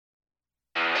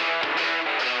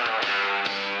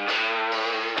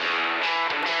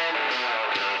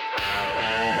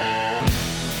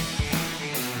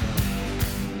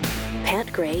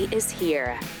Gray is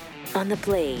here on the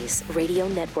Blaze Radio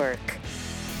Network.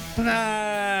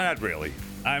 Nah, not really.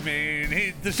 I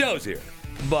mean, the show's here,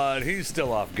 but he's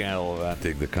still off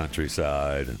gallivanting the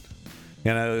countryside. And,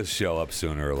 he'll show up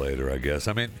sooner or later, I guess.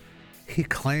 I mean, he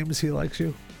claims he likes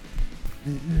you.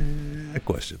 I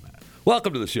question that.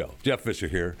 Welcome to the show. Jeff Fisher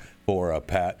here for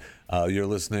Pat. You're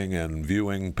listening and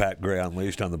viewing Pat Gray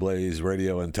Unleashed on the Blaze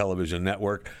Radio and Television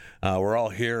Network. We're all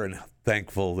here and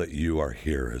thankful that you are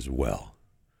here as well.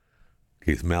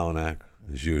 Keith Malinak,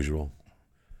 as usual.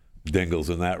 Dingles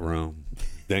in that room.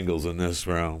 Dingles in this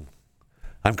room.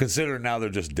 I'm considering now they're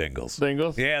just Dingles.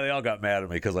 Dingles? Yeah, they all got mad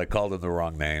at me because I called them the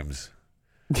wrong names.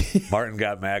 Martin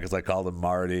got mad because I called him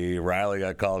Marty. Riley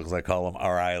got called because I called him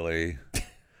Riley.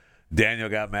 Daniel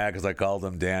got mad because I called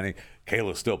him Danny.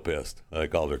 Kayla's still pissed that I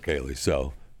called her Kaylee.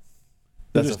 So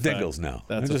they're just Dingles now.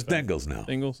 They're just Dingles now.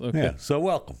 Dingles? Okay. Yeah, so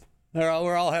welcome. We're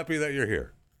all happy that you're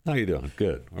here. How you doing?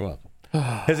 Good. We're welcome.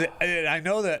 I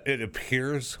know that it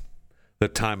appears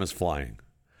that time is flying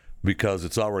because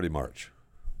it's already March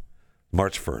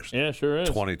 1st. Yeah, sure is.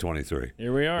 2023.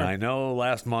 Here we are. And I know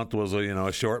last month was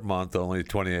a short month, only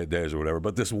 28 days or whatever.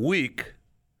 But this week,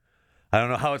 I don't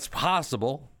know how it's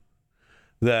possible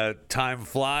that time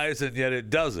flies and yet it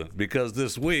doesn't, because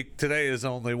this week, today is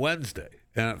only Wednesday,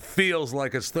 and it feels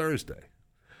like it's Thursday.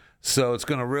 So it's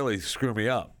going to really screw me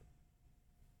up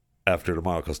after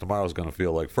tomorrow, because tomorrow's going to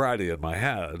feel like Friday in my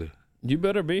head. You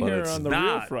better be But here it's on the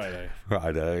not real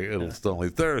Friday. It's only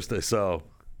Thursday, so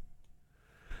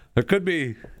there could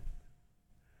be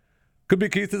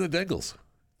Keith and the Dingles.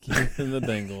 Keith and the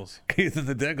Dingles. Keith and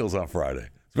the Dingles on Friday.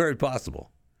 It's very possible.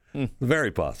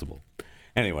 Very possible.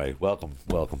 Anyway, welcome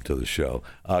to the show.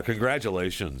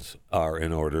 Congratulations are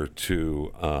in order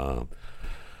to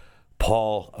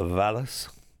Paul Vallas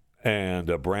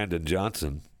and Brandon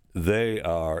Johnson. They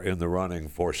are in the running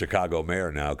for Chicago mayor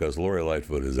now because Lori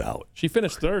Lightfoot is out. She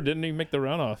finished third, didn't even make the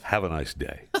runoff. Have a nice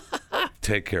day.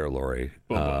 Take care, Lori.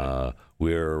 Bye-bye.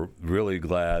 We're really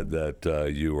glad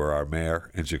that you were our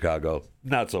mayor in Chicago.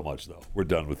 Not so much, though. We're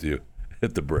done with you.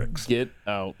 Hit the bricks. Get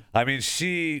out. I mean,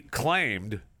 she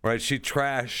claimed, right, she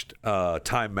trashed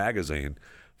Time Magazine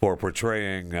for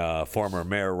portraying former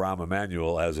Mayor Rahm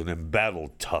Emanuel as an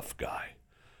embattled tough guy,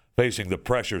 facing the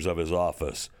pressures of his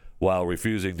office while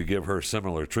refusing to give her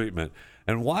similar treatment.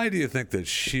 And why do you think that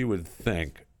she would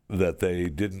think that they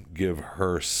didn't give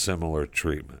her similar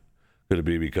treatment? Could it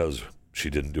be because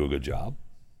she didn't do a good job?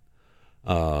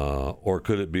 Or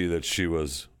could it be that she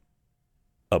was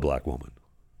a black woman?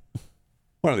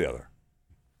 One or the other.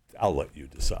 I'll let you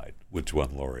decide which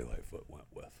one Lori Lightfoot went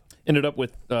with. Ended up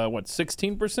with,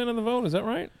 16% of the vote? Is that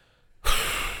right?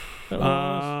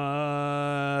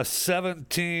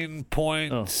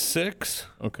 17.6.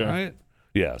 Okay. Right?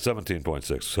 Yeah,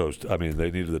 17.6. So, I mean, they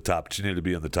needed the top. She needed to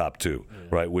be in the top two,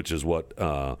 right? Which is what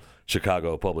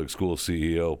Chicago Public School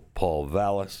CEO Paul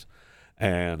Vallas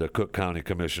and a Cook County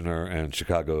Commissioner and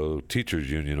Chicago Teachers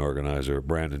Union organizer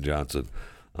Brandon Johnson.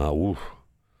 Two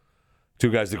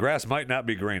guys. The grass might not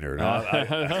be greener.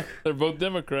 No, They're both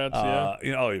Democrats,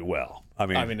 yeah. Well, I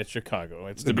mean, it's Chicago.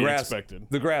 It's to be expected.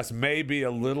 The grass may be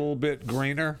a little bit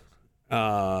greener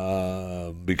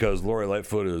because Lori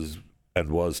Lightfoot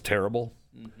was terrible,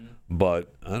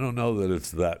 but I don't know that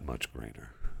it's that much greener.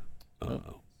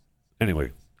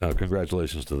 Anyway,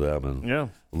 congratulations to them. And Yeah.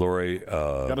 Lori,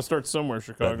 Got to start somewhere,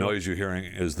 Chicago. that noise you're hearing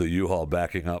is the U-Haul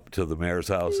backing up to the mayor's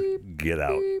house. Get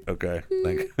out, okay?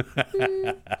 Thank you.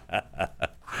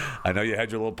 I know you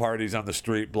had your little parties on the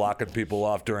street blocking people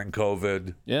off during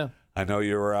COVID. Yeah. I know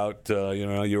you were out,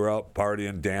 you were out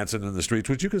partying, dancing in the streets,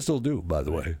 which you can still do, by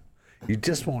the way. You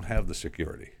just won't have the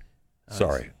security.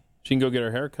 Sorry. She can go get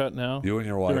her hair cut now. You and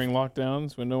your wife. During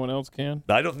lockdowns when no one else can.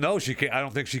 I don't know. She can't. I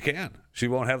don't think she can. She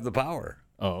won't have the power.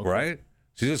 Oh, okay. Right?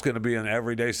 She's just going to be an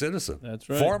everyday citizen. That's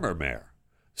right. Former mayor.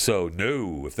 So,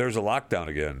 no, if there's a lockdown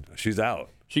again, she's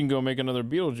out. She can go make another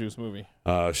Beetlejuice movie.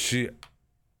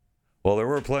 Well, there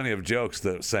were plenty of jokes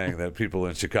that saying that people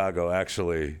in Chicago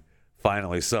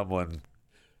someone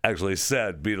actually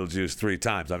said Beetlejuice 3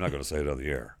 times. I'm not going to say it on the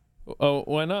air. Oh,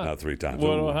 why not? Not 3 times.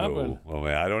 What will happen? Oh,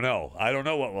 man, I don't know. I don't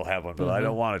know what will happen, but I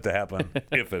don't want it to happen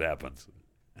if it happens.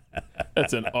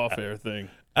 That's an off-air thing.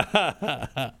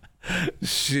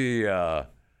 She, her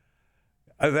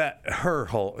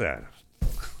whole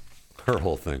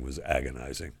thing was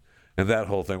agonizing. And that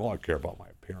whole thing, well, I care about my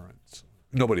appearance.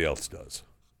 Nobody else does.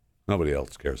 Nobody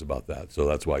else cares about that. So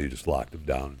that's why you just locked them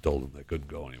down and told them they couldn't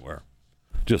go anywhere.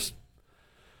 Just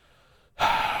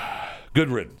good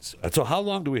riddance. So how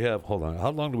long do we have? Hold on.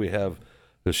 How long do we have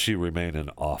does she remain in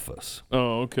office?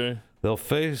 Oh, okay. They'll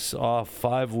face off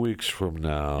 5 weeks from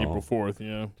now April 4th,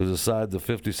 yeah. to decide the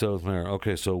 57th mayor.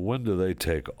 Okay, so when do they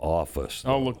take office?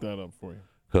 I'll look that up for you.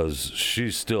 Because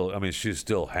she's still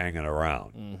hanging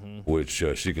around, which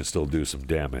she can still do some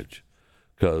damage.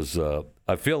 Because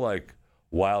I feel like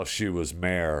while she was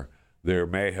mayor, there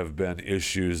may have been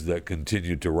issues that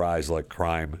continued to rise, like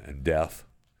crime and death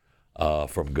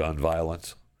from gun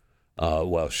violence,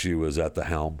 while she was at the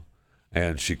helm.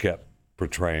 And she kept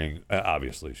portraying,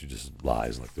 obviously, she just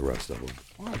lies like the rest of them.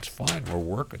 Oh, it's fine. We're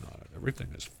working on it. Everything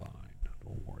is fine.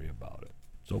 Don't worry about it.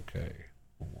 It's okay.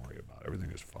 Don't worry about it.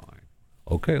 Everything is fine.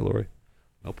 Okay, Lori.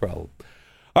 No problem.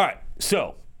 All right.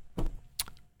 So,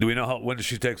 do we know when does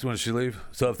she leave?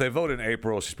 So if they vote in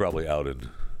April, she's probably out in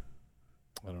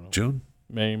I don't know. June?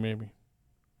 May, maybe.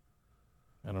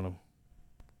 I don't know.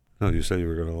 No, you said you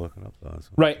were going to look it up.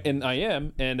 Right, and I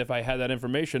am. And if I had that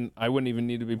information, I wouldn't even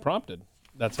need to be prompted.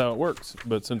 That's how it works.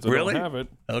 But since I Really? don't have it.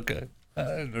 Okay. I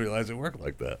didn't realize it worked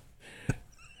like that.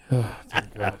 Oh,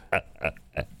 dear God.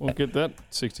 We'll get that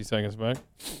 60 seconds back.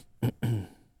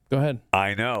 Go ahead.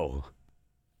 I know.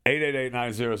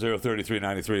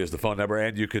 888-900-3393 is the phone number,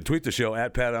 and you can tweet the show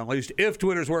at Pat Unleashed if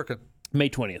Twitter's working. May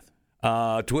 20th.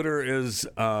 Twitter is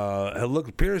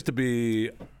appears to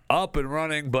be up and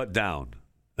running, but down,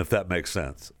 if that makes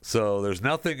sense. So there's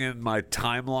nothing in my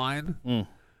timeline,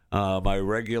 my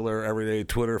regular everyday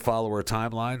Twitter follower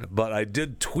timeline, but I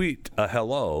did tweet a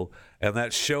hello, and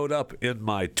that showed up in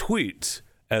my tweets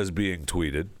as being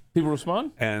tweeted. People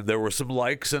respond? And there were some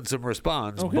likes and some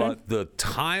response, Okay. but the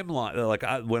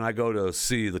timeline, when I go to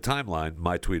see the timeline,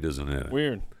 my tweet isn't in it.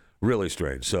 Weird. Really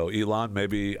strange. So, Elon,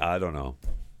 maybe, I don't know.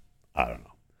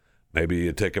 Maybe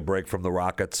you take a break from the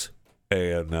rockets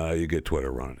and you get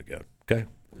Twitter running again, okay?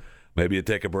 Maybe you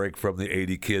take a break from the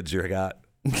 80 kids you got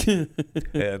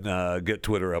and get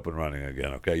Twitter up and running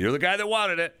again, okay? You're the guy that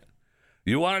wanted it.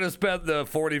 You wanted to spend the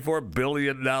 $44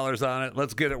 billion on it.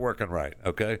 Let's get it working right,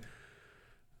 okay?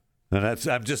 And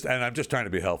I'm just trying to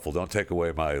be helpful. Don't take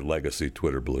away my legacy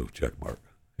Twitter Blue check mark.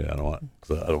 Yeah, I don't want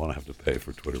to have to pay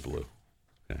for Twitter Blue.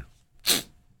 Okay.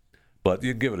 But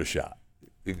you can give it a shot.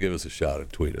 You can give us a shot and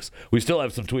tweet us. We still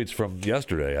have some tweets from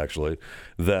yesterday, actually,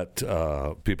 that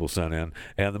people sent in.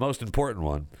 And the most important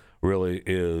one really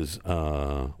is,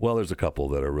 there's a couple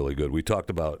that are really good. We talked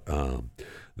about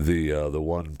the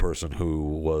one person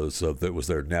who was that was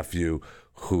their nephew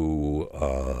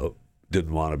who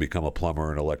didn't want to become a plumber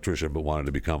and electrician, but wanted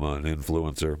to become an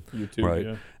influencer. YouTube, right?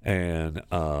 yeah.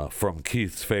 And from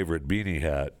Keith's favorite beanie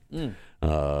hat,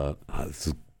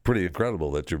 it's pretty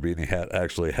incredible that your beanie hat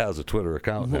actually has a Twitter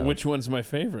account now. Which one's my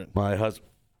favorite? My husband,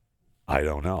 I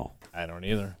don't know. I don't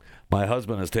either. My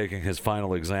husband is taking his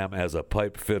final exam as a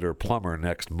pipe fitter plumber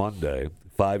next Monday.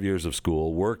 5 years of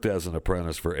school, worked as an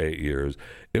apprentice for 8 years.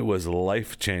 It was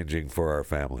life-changing for our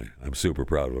family. I'm super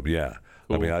proud of him. Yeah.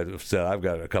 Cool. I mean, I've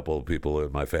got a couple of people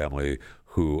in my family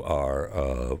who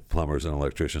are plumbers and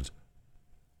electricians.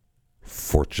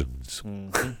 Fortunes.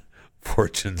 Mm-hmm.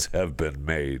 Fortunes have been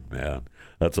made, man.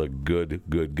 That's a good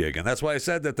gig. And that's why I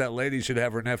said that lady should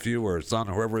have her nephew or son,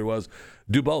 or whoever he was,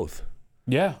 do both.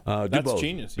 Yeah, Do that's both.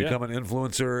 genius. Become an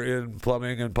influencer in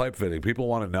plumbing and pipe fitting. People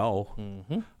want to know.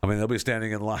 Mm-hmm. I mean, they'll be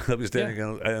standing in line. They'll be standing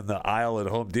in the aisle at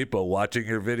Home Depot watching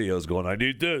your videos, going, "I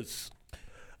need this."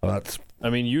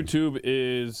 YouTube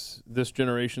is this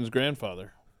generation's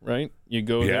grandfather, right? You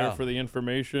go there Yeah. for the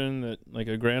information that like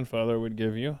a grandfather would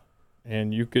give you,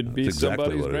 and you could be That's exactly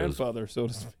somebody's what it is. grandfather, so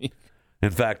to speak.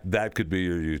 In fact, that could be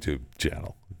your YouTube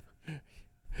channel.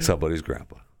 Somebody's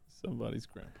grandpa. Somebody's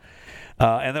grandpa.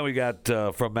 And then we got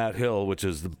from Matt Hill, which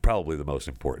is probably the most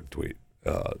important tweet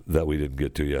that we didn't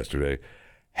get to yesterday.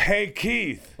 Hey,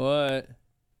 Keith. What?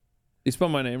 You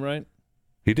spelled my name right?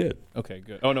 He did. Okay,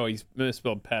 good. Oh, no, he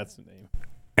misspelled Pat's name.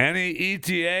 Any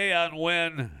ETA on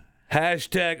when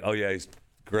hashtag... Oh, yeah, he's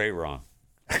Gray wrong.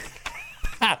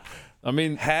 I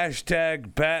mean...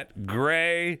 Hashtag Pat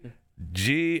Gray,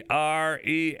 GREA.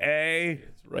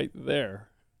 It's right there.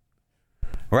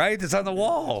 Right? It's on the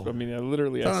wall. I mean, I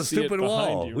literally It's on I a see stupid it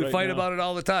behind wall. you We right fight now. about it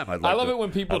all the time. I love it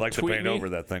when people I'd like to tweet paint me. over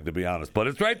that thing, to be honest, but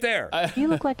it's right there. You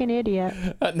look like an idiot.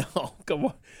 No, come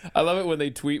on. I love it when they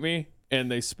tweet me and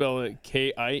they spell it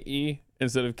K-I-E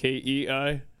instead of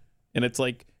K-E-I. And it's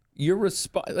like,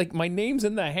 like my name's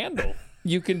in the handle.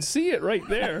 You can see it right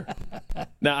there.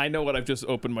 Now, I know what I've just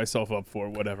opened myself up for.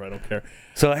 Whatever, I don't care.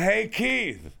 So, hey,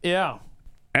 Keith. Yeah.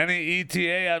 Any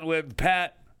ETA on when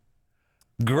Pat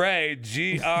Gray,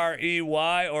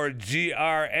 G-R-E-Y or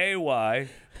G-R-A-Y,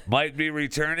 might be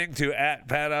returning to at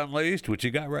Pat Unleashed, which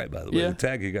you got right, by the way. Yeah. The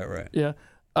tag you got right. Yeah.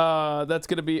 That's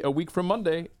going to be a week from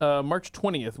Monday, March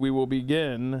 20th. We will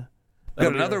begin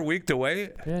Got another week to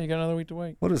wait? Yeah, you got another week to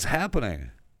wait. What is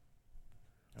happening?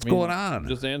 What's going on?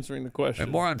 Just answering the question.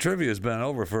 And Moron Trivia has been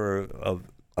over for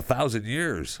 1,000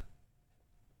 years.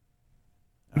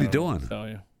 What are you doing? Tell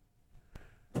you.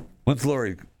 When's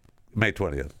Lori? May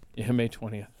 20th. Yeah, May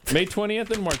 20th. May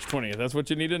 20th and March 20th. That's what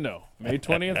you need to know. May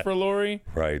 20th for Lori.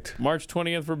 Right. March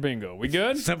 20th for Bingo. We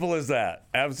good? Simple as that.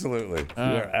 Absolutely.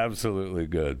 We're absolutely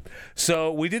good.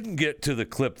 So we didn't get to the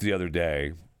clip the other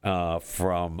day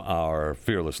from our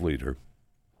fearless leader.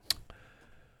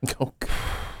 Oh,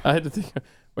 I had to think.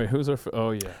 Wait, who's our?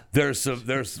 Oh, yeah. There's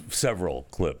several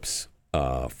clips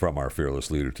from our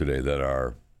fearless leader today that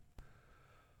are,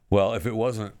 well, if it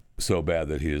wasn't so bad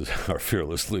that he is our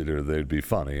fearless leader, they'd be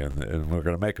funny, and we're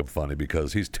going to make him funny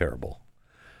because he's terrible.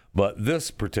 But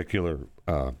this particular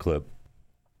clip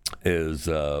is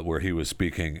where he was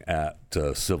speaking at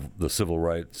the civil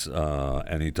rights,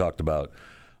 and he talked about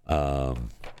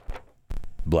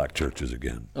black churches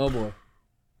again. Oh, boy.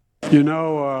 You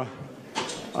know,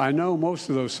 I know most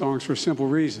of those songs for a simple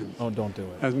reason. Oh, don't do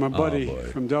it. As my buddy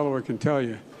from Delaware can tell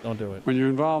you, Don't do it. when you're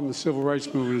involved in the civil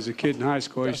rights movement as a kid in high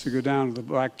school, I used to go down to the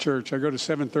black church. I go to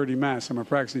 7:30 Mass. I'm a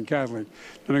practicing Catholic.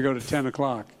 Then I go to 10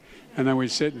 o'clock. And then we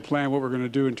sit and plan what we're going to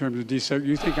do in terms of desegregation.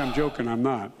 You think I'm joking. I'm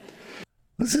not.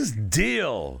 What's his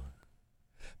deal?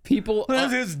 People What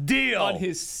is his deal? on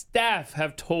his staff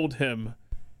have told him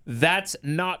that's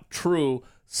not true.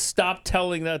 Stop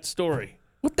telling that story.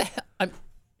 What the hell?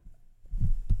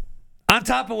 On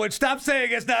top of which, stop saying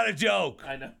it's not a joke.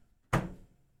 I know.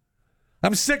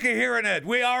 I'm sick of hearing it.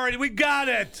 We got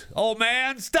it. Old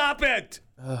man, stop it.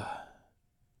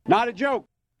 Not a joke.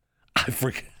 I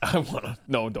want to.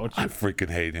 No, don't you? freaking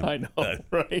hate him. I know,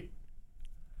 right?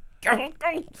 Go.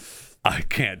 I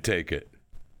can't take it.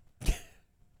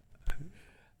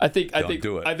 I think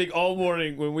do it. I think all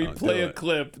morning when we play a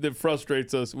clip that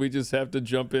frustrates us, we just have to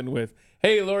jump in with,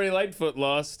 "Hey, Lori Lightfoot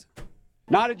lost."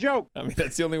 Not a joke. I mean,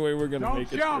 that's the only way we're going to Don't make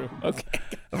jump. it through. Okay.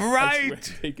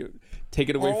 Right. Take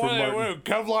it away from Martin.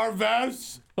 Kevlar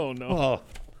vest. Oh, no.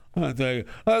 Oh, I tell you.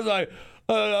 I was like,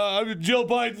 I'm Jill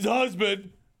Biden's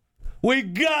husband. We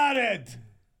got it.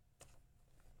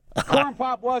 Corn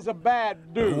Pop was a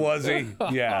bad dude. Was he?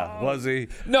 Yeah. Was he?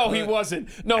 No, he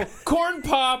wasn't. No, Corn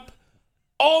Pop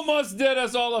almost did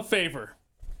us all a favor.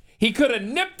 He could have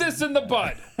nipped this in the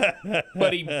bud,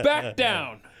 but he backed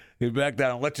down. He backed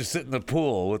down and let you sit in the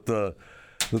pool with the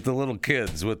little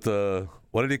kids with the,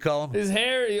 what did he call them? His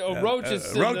hair,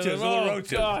 roaches. Roaches, little oh,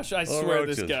 roaches. Gosh, I Little swear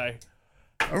roaches. this guy.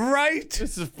 Right.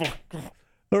 This is.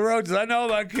 The roaches. I know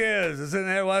about kids. It's in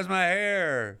there. Why's my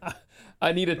hair?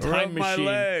 I need a time Rub my machine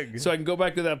leg. so I can go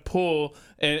back to that pool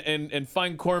and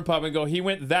find Corn Pop and go, he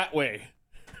went that way.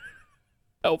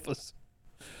 Help us.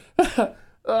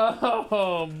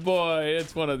 Oh, boy.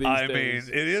 It's one of these I days.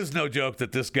 mean, it is no joke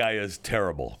that this guy is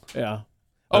terrible. Yeah.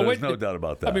 There's no doubt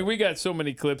about that. I mean, we got so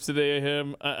many clips today of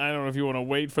him. I don't know if you want to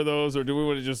wait for those or do we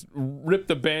want to just rip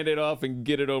the Band-Aid off and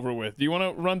get it over with? Do you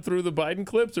want to run through the Biden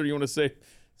clips or do you want to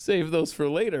save those for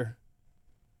later?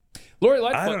 Lori I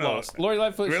Lightfoot don't know. lost. Lori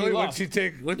Lightfoot, Really? she When lost. she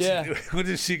take? When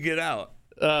did she get out?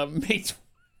 May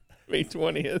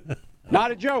 20th.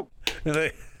 Not a joke.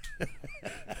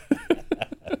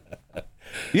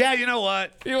 Yeah, you know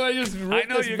what? You want to just rip I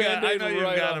know this you got. I Band-Aid know you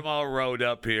right got off. them all rode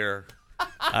up here.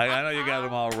 I know you got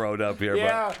them all rode up here.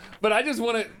 Yeah, but I just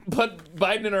want to put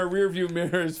Biden in our rearview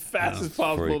mirror as fast as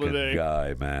possible freaking today.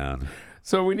 guy, man.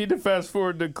 So we need to fast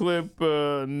forward to clip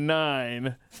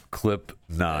 9. Clip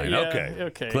 9. Yeah,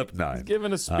 Okay. Clip 9. He's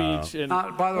giving a speech, and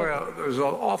By the way, there's an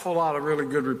awful lot of really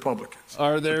good Republicans.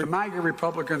 are The there? MAGA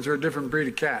Republicans are a different breed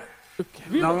of cat.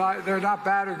 Have you ever- No, they're not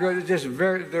bad or good. They're just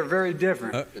they're very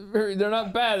different. they're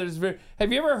not bad.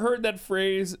 Have you ever heard that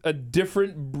phrase, a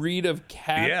different breed of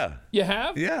cat? Yeah. You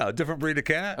have? Yeah, a different breed of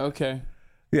cat. Okay.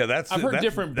 Yeah, I've heard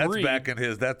different That's breed.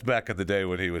 That's back in the day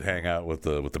when he would hang out with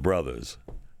the brothers.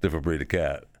 Different breed of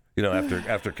cat. You know,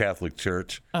 after Catholic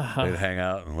church, they'd hang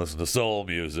out and listen to soul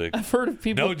music. I've heard of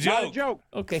people. No joke. Not a joke.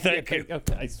 Okay. Thank you.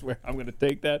 Okay, I swear, I'm going to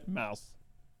take that mouse.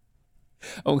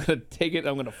 I'm going to take it.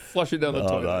 I'm going to flush it down the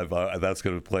Oh, toilet. no, that's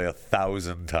going to play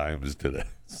 1,000 times today.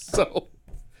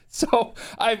 So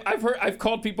I've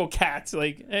called people cats,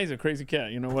 like, hey, he's a crazy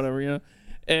cat, whatever,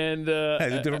 and He's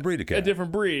a different breed of cat. a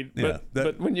different breed. Yeah,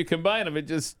 But when you combine them,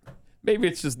 maybe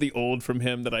it's just the old from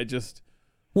him that I just.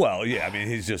 Well, yeah, I mean,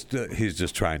 he's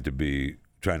just trying to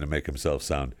make himself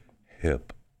sound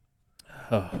hip.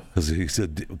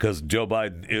 Because Joe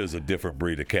Biden is a different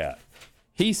breed of cat.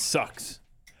 He sucks.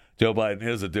 Joe Biden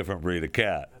is a different breed of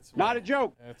cat. Not a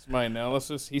joke. That's my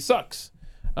analysis. He sucks.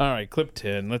 All right, clip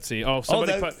 10. Let's see. Oh,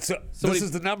 somebody this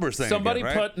is the numbers thing. Somebody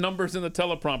again, right? put numbers in the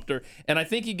teleprompter, and I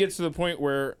think he gets to the point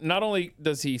where not only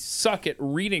does he suck at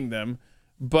reading them,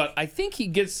 but I think he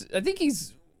gets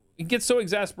so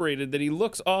exasperated that he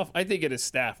looks off. I think at his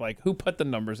staff, like, who put the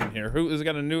numbers in here? Who has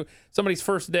got somebody's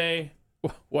first day?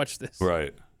 Watch this.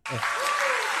 Right.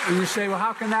 And you say, well,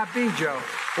 how can that be, Joe?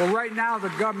 Well, right now, the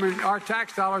government, our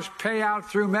tax dollars pay out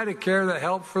through Medicare the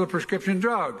help for the prescription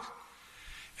drugs.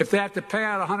 If they have to pay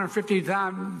out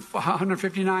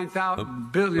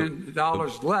 $159 billion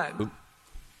less.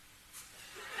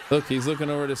 Look, he's looking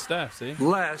over at his staff, see?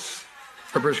 Less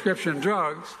for prescription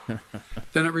drugs,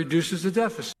 then it reduces the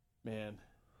deficit. Man.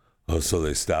 Oh, so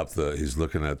they stopped he's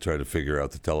looking at trying to figure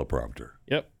out the teleprompter.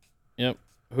 Yep.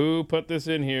 Who put this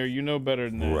in here? You know better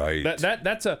than that. Right.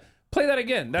 That's a play that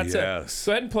again. That's yes.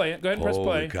 Go ahead and play it. Go ahead and press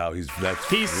play. Holy cow, he's really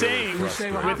saying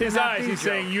with his eyes, he's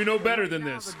saying, you know better than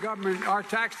this. The government, our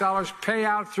tax dollars pay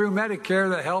out through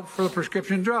Medicare the help for the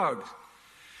prescription drugs.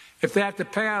 If they have to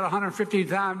pay out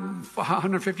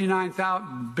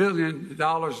 $159 billion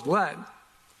less. All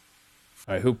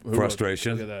right, who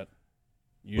frustration. Look at that.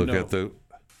 Look at the.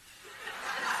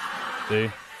 See?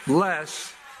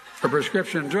 Less for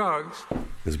prescription drugs.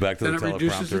 It's back to the teleprompter. It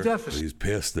reduces the deficit. He's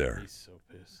pissed there. He's so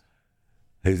pissed.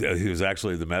 He was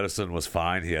actually, the medicine was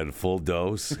fine. He had a full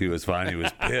dose. He was fine. He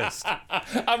was pissed.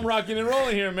 I'm rocking and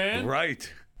rolling here, man.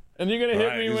 Right. And you're going to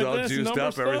hit me He's with all this juiced number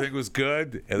up. stuff? Everything was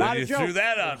good. And then you threw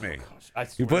that on me. I You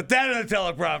swear. put that in the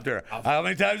teleprompter. How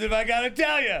many times have I got to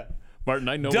tell you? Martin,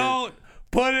 I know. Don't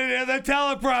put it in the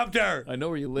teleprompter. I know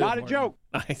where you live. Not a Martin. joke.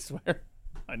 I swear.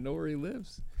 I know where he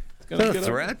lives. It's Is gonna that a get up.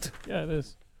 threat? Yeah, it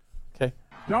is. Okay.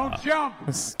 Don't jump.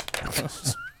 What's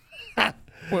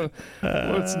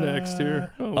next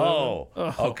here?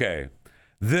 Okay.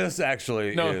 This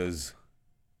actually is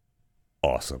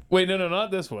awesome. Wait, no,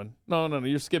 not this one. No,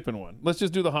 you're skipping one. Let's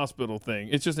just do the hospital thing.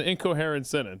 It's just an incoherent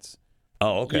sentence.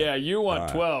 Oh, okay. Yeah, you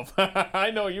want 12.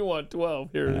 I know you want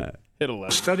 12. Here, hit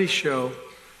 11. Studies show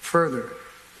further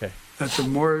that the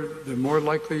more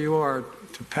likely you are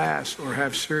to pass or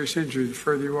have serious injury, the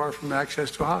further you are from access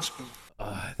to a hospital.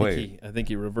 I think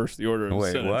he reversed the order of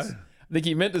the sentence. What? I think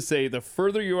he meant to say the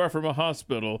further you are from a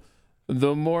hospital,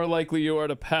 the more likely you are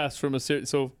to pass from a serious.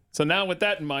 So now with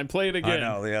that in mind, play it again.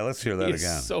 I know. Yeah, let's hear that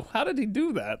again. So how did he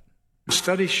do that?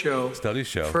 Studies show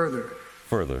further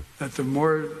that the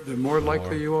more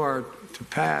likely you are to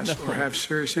pass or have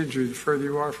serious injury, the further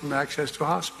you are from access to a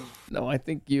hospital. No, I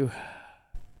think you.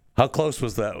 How close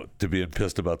was that to being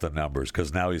pissed about the numbers?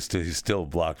 Because now he's still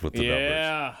blocked with the numbers.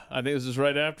 Yeah, I think this is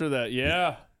right after that.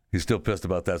 Yeah. He's still pissed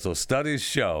about that. So studies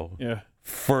show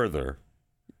further.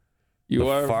 You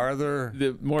are farther.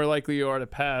 The more likely you are to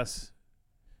pass.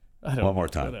 I don't One know, more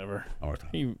time. Whatever. One more time.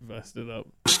 He messed it up.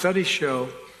 Studies show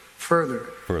further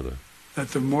that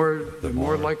the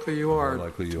more likely you are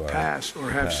to pass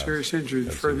or have serious injury,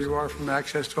 the further you are from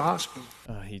access to a hospital.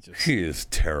 He is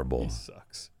terrible. He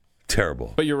sucks.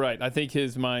 Terrible. But you're right. I think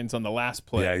his mind's on the last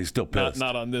play. Yeah, he's still pissed.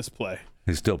 Not on this play.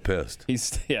 He's still pissed. He's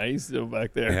still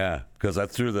back there. Yeah, because I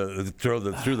threw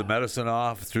the medicine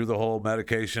off, threw the whole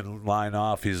medication line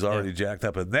off. He's already jacked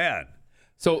up, and then.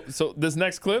 So this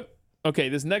next clip. Okay,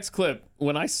 this next clip.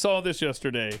 When I saw this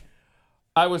yesterday,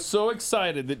 I was so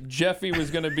excited that Jeffy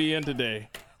was going to be in today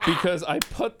because I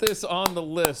put this on the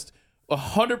list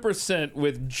 100%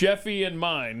 with Jeffy in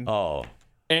mind. Oh.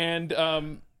 And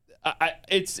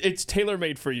it's tailor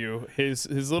made for you. His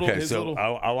little. Okay, so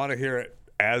I want to hear it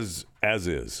as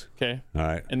is. Okay. All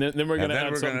right. And then we're gonna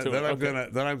add something to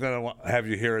it. Then I'm gonna have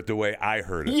you hear it the way I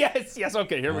heard it. Yes.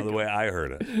 Okay. Here we go. The way I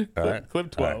heard it. All right. Clip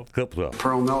 12. Right, clip 12.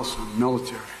 Pearl Nelson,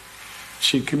 military.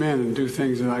 She'd come in and do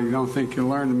things that I don't think you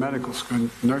learn in medical school,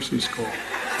 nursing school.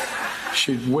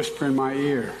 She'd whisper in my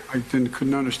ear. I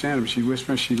couldn't understand him. She'd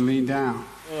whisper. She'd lean down.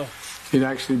 She'd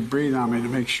actually breathe on me to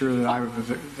make sure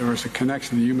that there was a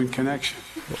connection, a human connection.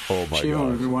 Oh my She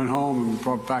God. went home and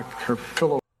brought back her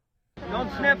pillow. Don't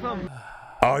sniff him.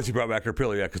 Oh, she brought back her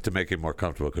pillow, yeah, to make him more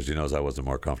comfortable, because she knows I wasn't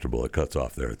more comfortable. It cuts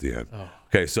off there at the end. Oh.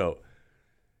 Okay, so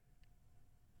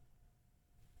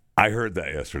I heard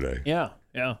that yesterday. Yeah.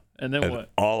 And then And what?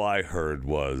 all I heard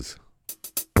was,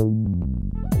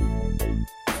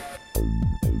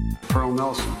 Pearl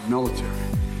Nelson, military.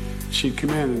 She'd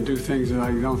come in and do things that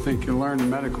I don't think you learn in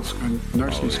medical school,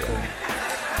 nursing school.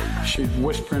 She'd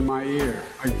whisper in my ear.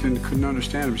 I couldn't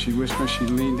understand him. She'd whisper. She'd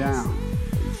lean down.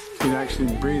 She'd actually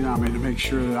breathe on me to make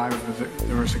sure that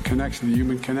there was a connection, a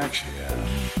human connection. Yeah.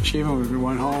 She even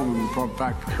went home and brought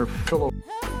back her pillow.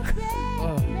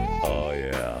 oh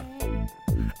yeah.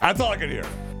 That's all I could hear.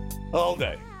 All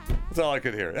day. That's all I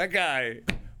could hear. That guy,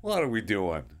 what are we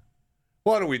doing?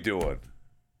 What are we doing?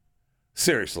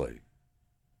 Seriously,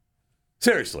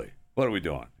 what are we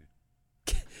doing?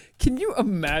 Can you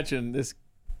imagine this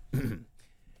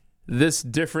this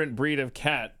different breed of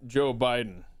cat, Joe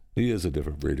Biden? He is a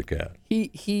different breed of cat.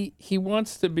 He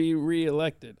wants to be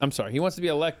reelected. I'm sorry, he wants to be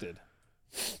elected.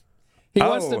 He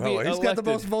wants to be he's elected. got the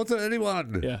most votes of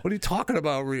anyone. Yeah. What are you talking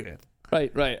about?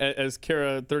 Right. As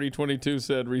Kara 3022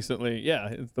 said recently, yeah,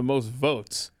 it's the most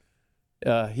votes.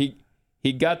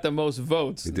 He got the most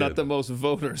votes, not the most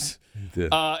voters. He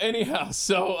did. Anyhow,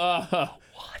 so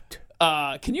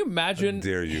what? Can you imagine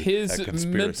his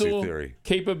mental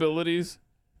capabilities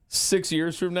 6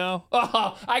 years from now?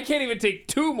 I can't even take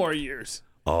 2 more years.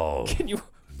 Oh, can you?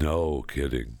 No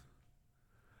kidding.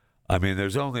 I mean,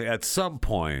 there's only at some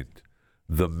point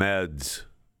the meds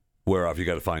wear off. You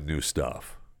got to find new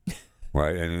stuff,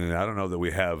 right? And I don't know that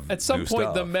we have. At some new point,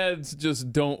 stuff. the meds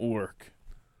just don't work.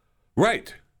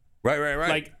 Right.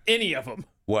 Like any of them.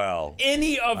 Well,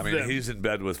 any of them. I mean, he's in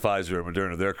bed with Pfizer and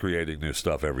Moderna. They're creating new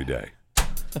stuff every day.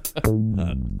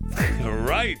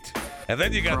 Right. And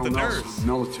then you got Colonel the Nelson, nurse.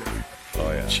 military.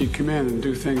 Oh, yeah. She'd come in and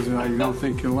do things that I don't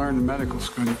think you learn in medical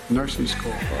school, nursing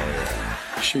school. Oh, yeah.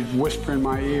 She'd whisper in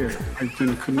my ear. I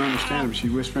couldn't understand him.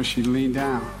 She'd whisper, she'd lean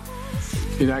down.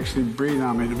 She'd actually breathe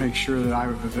on me to make sure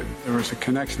that there was a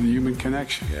connection, a human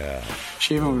connection. Yeah.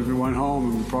 She even went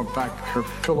home and brought back her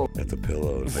pillow. At the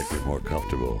pillow to make me more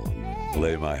comfortable.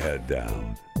 Lay my head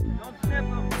down. Don't sniff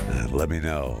them. And let me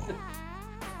know.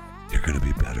 You're going to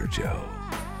be better, Joe.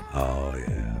 Oh,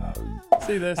 yeah.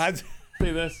 See this?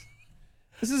 See this?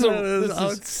 This is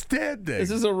outstanding.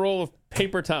 This is a roll of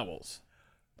paper towels.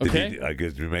 Okay. I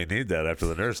guess we may need that after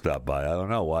the nurse stopped by. I don't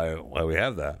know why we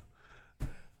have that.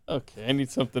 Okay, I need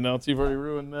something else. You've already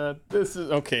ruined that. This is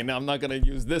okay. Now I'm not going to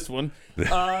use this one.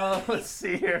 Let's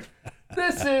see here.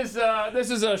 This is a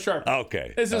Sharpie.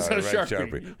 Okay. This is All a right,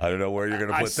 Sharpie. I don't know where you're going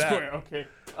to put I swear.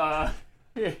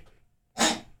 Okay.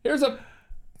 Here's a.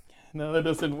 No, that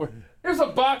doesn't work. Here's a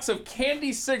box of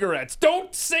candy cigarettes.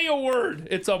 Don't say a word.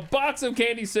 It's a box of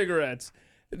candy cigarettes.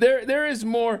 There is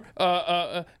more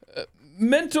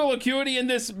mental acuity in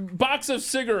this box of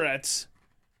cigarettes.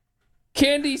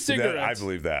 Candy cigarettes. I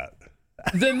believe that.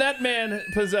 Than that man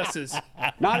possesses.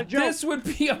 Not a joke. This would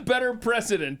be a better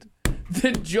president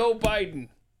than Joe Biden.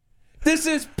 This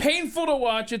is painful to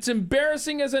watch. It's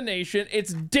embarrassing as a nation.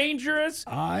 It's dangerous.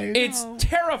 It's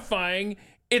terrifying.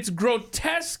 It's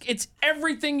grotesque. It's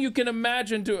everything you can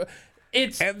imagine.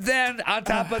 And then on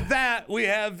top of that, we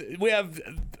have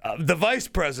the vice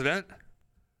president.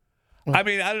 I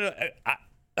mean, I don't know.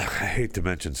 I hate to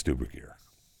mention Stu Burguiere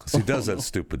because he does that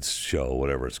stupid show,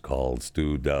 whatever it's called.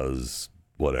 Stu does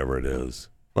whatever it is.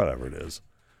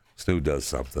 Stu does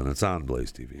something. It's on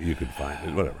Blaze TV. You can find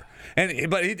it, whatever.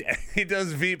 But he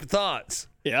does Veep Thoughts.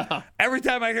 Yeah. Every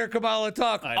time I hear Kamala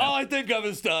talk, all I think of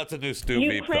is thoughts and new Stu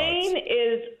Veep Thoughts. Ukraine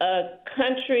is a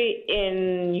country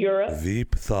in Europe.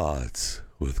 Veep Thoughts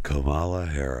with Kamala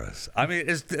Harris. I mean,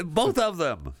 it's both of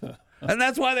them. And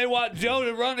that's why they want Joe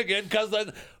to run again, because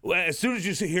as soon as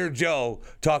you hear Joe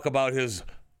talk about his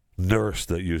nurse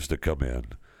that used to come in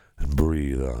and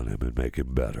breathe on him and make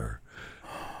him better,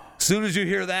 as soon as you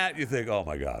hear that, you think, oh,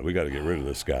 my God, we got to get rid of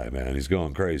this guy, man. He's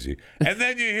going crazy. And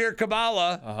then you hear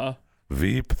Kamala,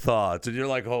 Veep Thoughts, and you're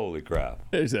like, holy crap.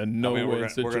 There's a no-win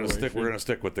situation. We're going to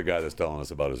stick with the guy that's telling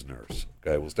us about his nurse.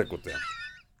 Okay, we'll stick with them.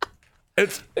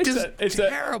 It's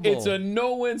terrible. It's a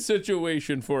no-win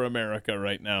situation for America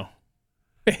right now.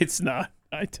 It's not.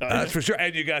 I tell you. That's for sure.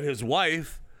 And you got his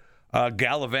wife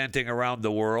gallivanting around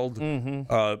the world.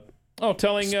 Mm-hmm.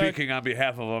 Telling speaking on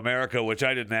behalf of America, which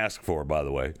I didn't ask for, by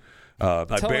the way. I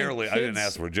didn't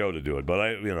ask for Joe to do it, but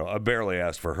I barely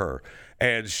asked for her.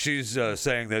 And she's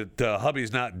saying that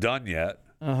hubby's not done yet.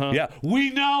 Yeah, we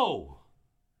know.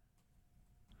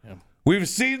 Yeah. We've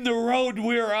seen the road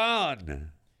we're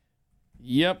on.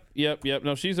 Yep.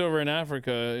 No, she's over in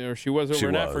Africa, or she was over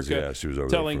in Africa. Yeah, she was over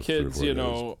telling there for kids, 3 or 4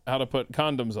 days. how to put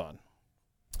condoms on.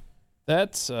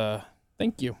 That's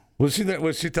thank you. Was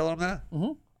she telling him that?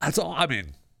 Mm-hmm. That's all. I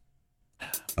mean,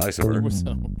 nice of her. Okay.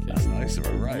 That's nice of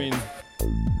her, right? I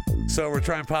mean, so we're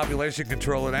trying population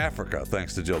control in Africa,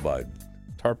 thanks to Joe Biden.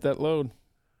 tarp that load.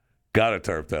 Gotta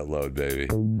tarp that load, baby.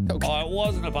 Okay. Oh, it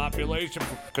wasn't a population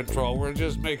control. We're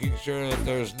just making sure that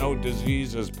there's no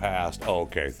diseases passed. Oh,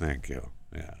 okay, thank you.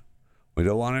 Yeah. We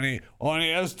don't want any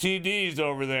STDs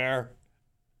over there.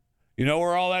 You know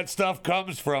where all that stuff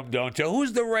comes from, don't you?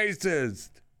 Who's the racist?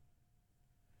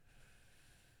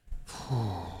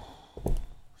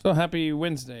 So happy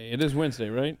Wednesday. It is Wednesday,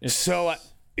 right? It's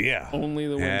yeah. Only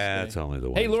the Wednesday. Yeah, it's only the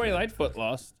Wednesday. Hey, Lori Lightfoot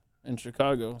lost in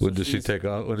Chicago. When does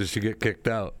she get kicked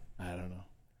out? I don't know.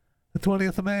 The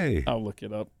 20th of May. I'll look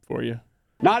it up for you.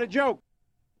 Not a joke.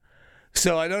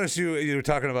 So I noticed you were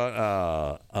talking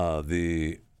about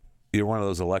you're one of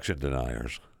those election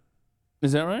deniers.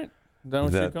 Is that right? Is that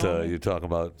what you're calling me? You talk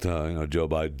about Joe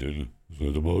Biden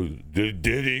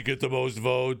did he get the most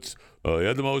votes? He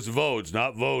had the most votes,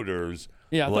 not voters.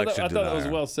 Yeah, I thought that was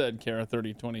denier. well said, Kara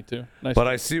 3022. Nice. But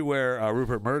I see where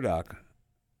Rupert Murdoch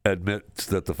admits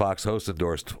that the Fox host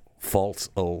endorsed false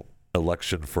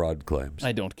election fraud claims.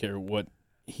 I don't care what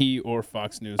he or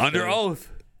Fox News Under says.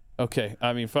 oath. Okay,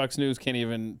 I mean Fox News can't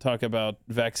even talk about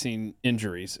vaccine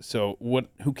injuries. So what?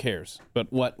 Who cares?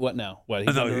 But what now? What?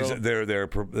 He's under oath?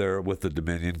 They're with the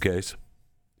Dominion case,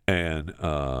 and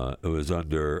it was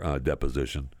under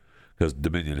deposition because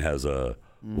Dominion has a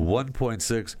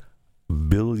 $1.6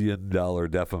 billion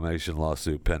defamation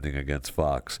lawsuit pending against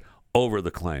Fox over the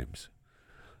claims.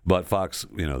 But Fox,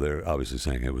 they're obviously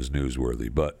saying it was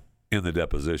newsworthy. But in the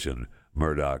deposition,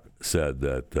 Murdoch said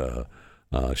that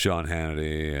Sean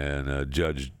Hannity and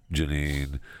Judge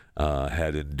Jeanine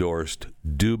had endorsed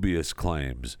dubious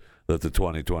claims that the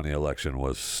 2020 election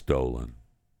was stolen.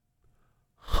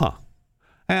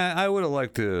 And I would have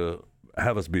liked to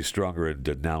have us be stronger in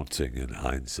denouncing in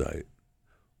hindsight.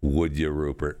 Would you,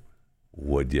 Rupert?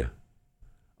 Would you?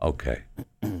 Okay.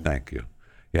 Thank you.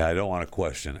 Yeah, I don't want to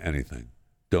question anything.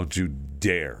 Don't you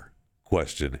dare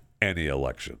question any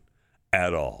election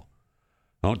at all.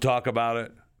 Don't talk about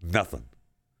it. Nothing.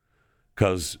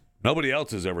 Because nobody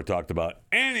else has ever talked about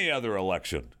any other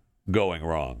election going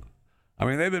wrong. I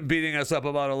mean, they've been beating us up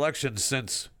about elections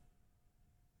since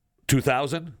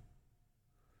 2000,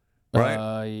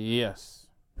 right? Yes.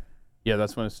 Yeah,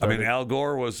 that's when it started. I mean, Al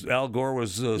Gore was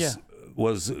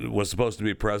supposed to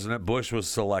be president. Bush was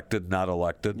selected, not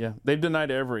elected. Yeah, they've denied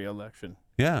every election.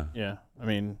 Yeah. Yeah, I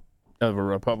mean, of a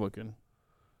Republican.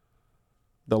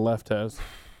 The left has.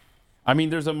 I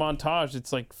mean, there's a montage.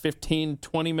 It's like 15,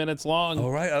 20 minutes long. All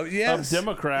right. Oh, yes. Of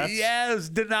Democrats. Yes,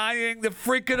 denying the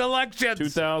freaking elections.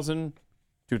 2000,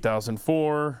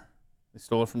 2004. They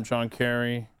stole it from John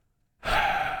Kerry.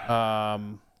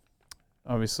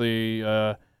 Obviously,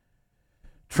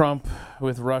 Trump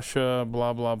with Russia,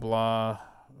 blah, blah, blah.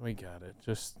 We got it.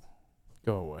 Just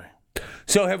go away.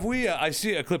 So have we, I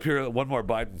see a clip here, one more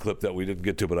Biden clip that we didn't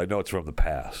get to, but I know it's from the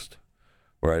past,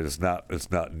 right? It's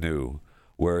not new,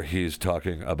 where he's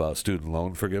talking about student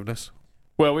loan forgiveness.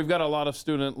 Well, we've got a lot of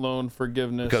student loan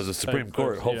forgiveness. Because the Supreme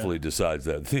Court folks, hopefully decides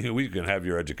that we can have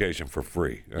your education for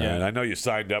free. Yeah. And I know you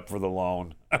signed up for the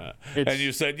loan, and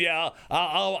you said, yeah,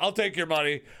 I'll take your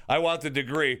money. I want the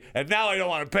degree, and now I don't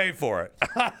want to pay for it.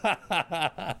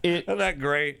 Isn't that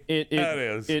great? That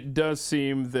is. It does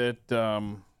seem that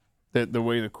that the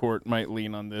way the court might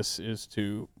lean on this is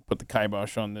to put the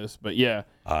kibosh on this. But yeah,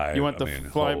 you want the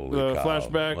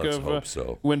flashback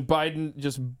of when Biden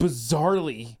just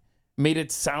bizarrely made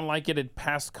it sound like it had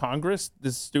passed Congress,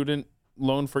 this student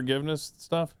loan forgiveness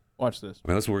stuff. Watch this.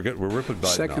 I mean, we're ripping Biden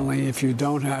Secondly, off. if you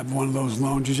don't have one of those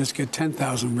loans, you just get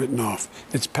 $10,000 written off.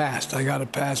 It's passed. I got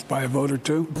it passed by a vote or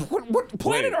two. What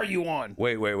planet are you on?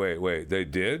 Wait. They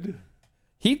did?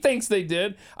 He thinks they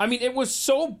did. I mean, it was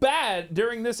so bad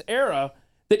during this era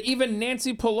that even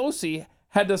Nancy Pelosi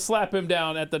had to slap him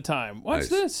down at the time. Watch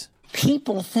this.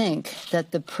 People think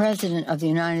that the President of the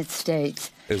United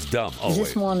States is dumb. Is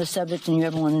this more on the subject than you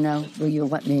ever want to know? Will you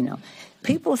let me know?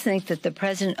 People think that the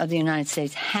President of the United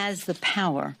States has the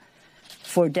power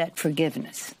for debt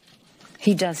forgiveness.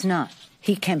 He does not.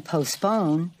 He can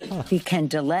postpone, he can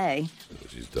delay,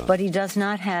 but he does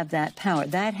not have that power.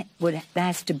 That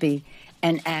has to be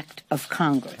an act of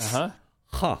Congress.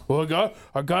 Well,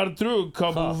 I got it through a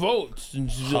couple of votes.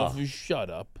 And shut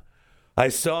up. I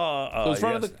saw in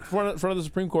front of the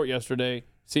Supreme Court yesterday.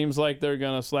 Seems like they're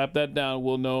gonna slap that down.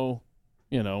 We'll know,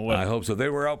 what. I hope so. They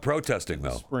were out protesting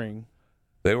though. Spring.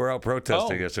 They were out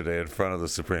protesting yesterday in front of the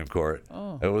Supreme Court.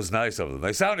 It was nice of them.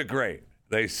 They sounded great.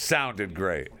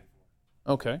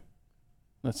 Okay.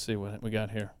 Let's see what we got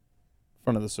here. In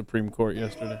front of the Supreme Court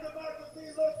yesterday.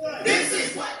 This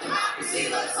is what democracy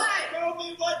looks like. Show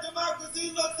me what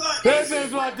democracy looks like. This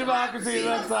is what democracy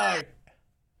looks like.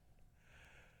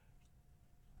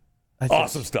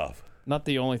 Awesome stuff. Not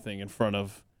the only thing in front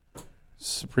of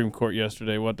Supreme Court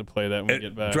yesterday. We'll have to play that when we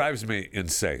get back. It drives me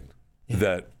insane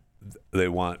that they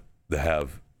want to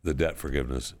have the debt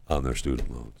forgiveness on their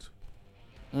student loans.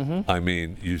 Mm-hmm. I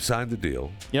mean, you signed the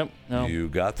deal. Yep. No. You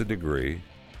got the degree,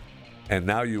 and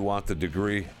now you want the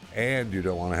degree, and you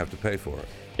don't want to have to pay for it.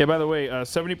 Yeah, by the way,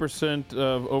 70%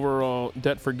 of overall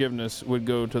debt forgiveness would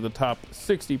go to the top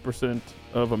 60%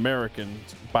 of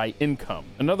Americans by income.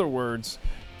 In other words,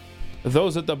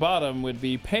 those at the bottom would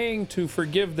be paying to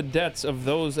forgive the debts of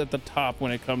those at the top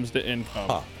when it comes to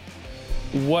income.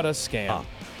 What a scam.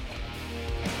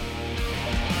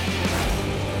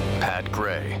 Pat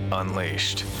Gray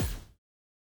Unleashed.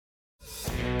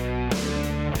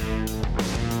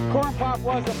 Corn Pop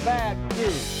was a bad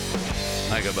dude.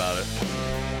 Think about it.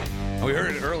 We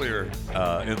heard it earlier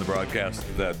in the broadcast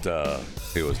that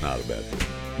he was not a bad dude.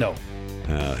 No.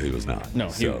 He was not. No,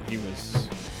 So, he was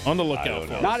on the lookout don't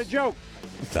for know. us. Not a joke.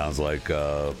 sounds like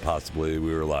possibly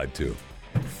we were lied to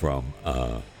from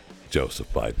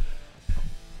Joseph Biden.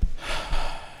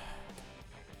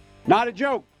 Not a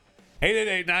joke.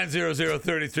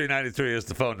 888-900-3393 is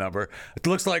the phone number. It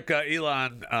looks like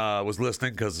Elon was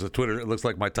listening because Twitter, it looks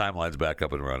like my timeline's back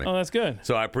up and running. Oh, that's good.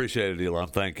 So I appreciate it, Elon.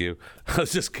 Thank you. I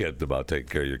was just kidding about taking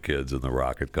care of your kids and the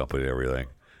rocket company and everything.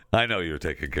 I know you're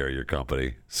taking care of your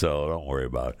company, so don't worry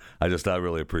about it. I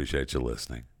really appreciate you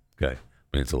listening. Okay?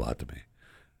 Means a lot to me.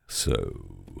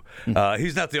 So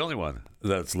he's not the only one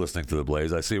that's listening to The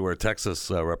Blaze. I see where Texas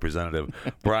Representative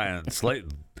Brian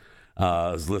Slayton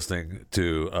is listening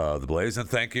to The Blaze. And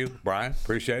thank you, Brian.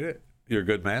 Appreciate it. You're a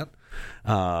good man.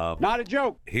 Not a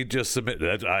joke. He just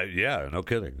submitted. Yeah, no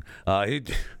kidding.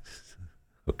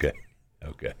 Okay.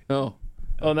 Oh,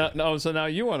 so now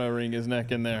you want to wring his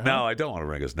neck in there? Huh? No, I don't want to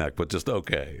wring his neck, but just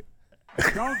okay.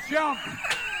 Don't jump.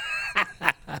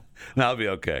 No, I'll be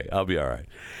okay. I'll be all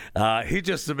right. He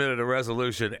just submitted a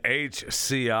resolution,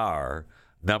 HCR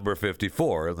number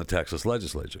 54, in the Texas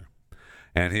legislature.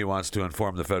 And he wants to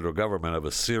inform the federal government of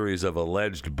a series of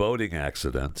alleged boating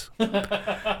accidents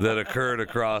that occurred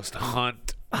across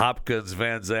Hunt, Hopkins,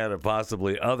 Van Zandt, and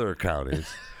possibly other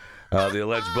counties. The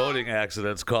alleged boating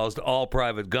accidents caused all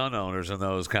private gun owners in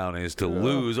those counties to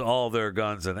lose all their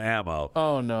guns and ammo.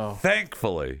 Oh, no.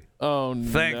 Thankfully,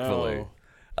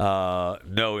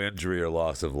 no injury or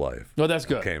loss of life. Well, that's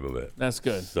good. Came of it. That's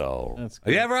good. So, That's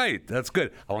good. yeah, right. That's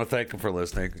good. I want to thank him for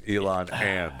listening, Elon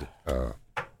and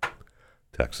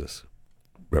Texas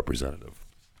Representative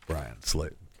Brian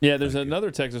Slayton. Yeah, there's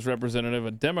another Texas representative,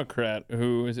 a Democrat,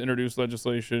 who has introduced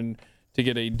legislation to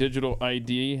get a digital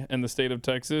ID in the state of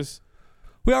Texas.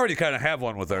 We already kind of have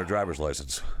one with our driver's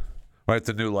license, right?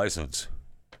 The new license.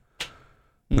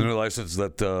 The new license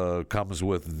that comes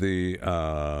with the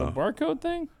barcode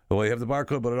thing? Well, you have the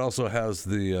barcode, but it also has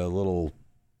the little,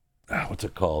 what's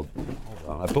it called?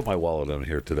 Hold on. I put my wallet in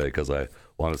here today because I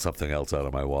wanted something else out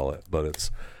of my wallet, but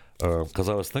it's because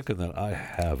I was thinking that I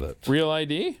have it. Real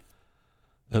ID?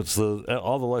 It's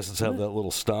all the licenses have that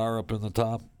little star up in the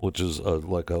top, which is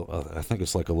I think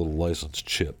it's like a little license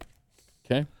chip.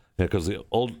 Okay. Yeah, because the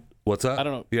old, what's that? I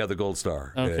don't know. Yeah, the gold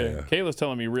star. Okay. Yeah. Kayla's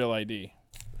telling me real ID.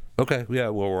 Okay. Yeah.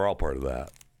 Well, we're all part of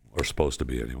that. We're supposed to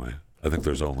be anyway. I think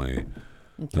there's only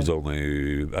I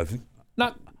think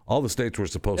Not all the states were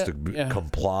supposed to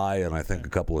comply, and I think a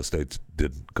couple of states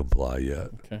didn't comply yet.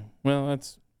 okay. Well,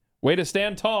 that's way to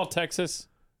stand tall, Texas.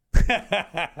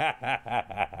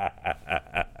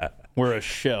 We're a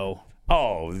shell.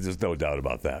 Oh, there's no doubt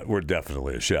about that. We're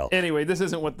definitely a shell. Anyway, this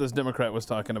isn't what this Democrat was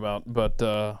talking about, but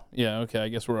yeah, okay, I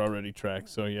guess we're already tracked.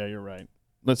 So yeah, you're right.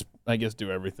 Let's, I guess,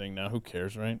 do everything now. Who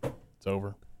cares, right? It's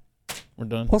over. We're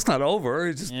done. Well, it's not over.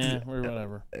 It's just we're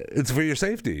whatever. it's for your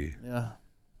safety. Yeah,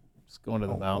 just going to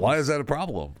the mountains. Why is that a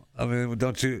problem? I mean,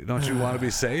 don't you want to be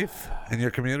safe in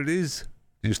your communities,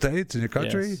 in your states, in your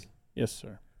country, Yes,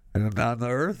 sir. and on the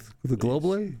earth,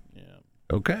 globally? Yeah.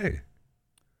 Okay.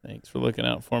 Thanks for looking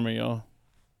out for me, y'all.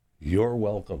 You're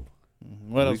welcome.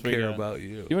 What else we care got? about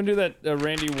you? You want to do that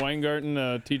Randy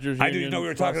Weingarten teachers union? I do know we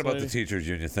were talking about the lady? teachers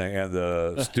union thing and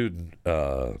the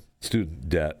student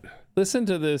debt. Listen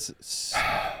to this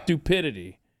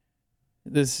stupidity,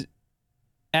 this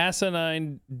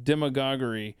asinine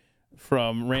demagoguery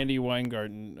from Randy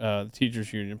Weingarten, the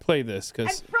teachers union. Play this,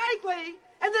 because. And frankly,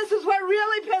 and this is what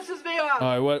really pisses me off.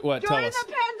 All right, what? Tell us. During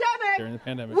the pandemic, During the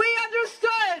pandemic. we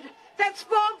understood that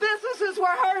small businesses were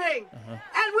hurting,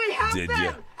 and we helped Did them.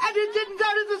 ya? And it didn't go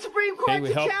to the Supreme Court Okay, we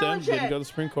to helped them. challenge it. Didn't go to the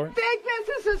Supreme Court. Big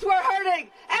businesses were hurting,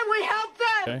 and we helped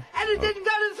them. Okay. And it didn't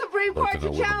go to the Supreme Like Court to know to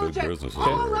what the challenge big it. businesses were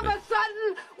All of a hurting. sudden,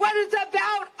 when it's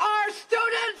about our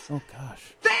students, Oh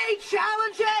gosh. they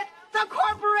challenge it. The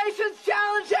corporations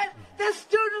challenge it. The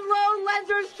student loan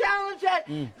lenders challenge it.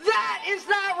 That is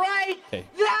not right. Okay.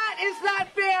 That is not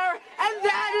fair. And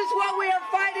that is what we are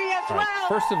fighting as All right, well.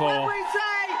 first of all- when we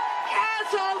say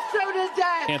cancel student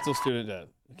debt. Cancel student debt.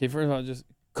 Okay, first of all, just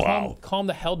Wow. calm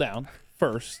the hell down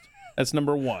first. That's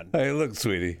number one. Hey, look,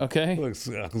 sweetie. Okay. Look,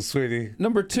 sweetie.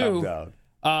 Number Calm two, down.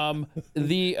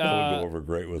 the That'll go over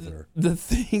great with her.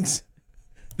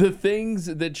 the things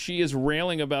that she is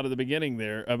railing about at the beginning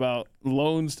there about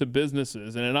loans to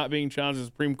businesses and it not being challenged in the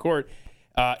Supreme Court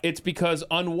It's because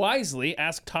unwisely,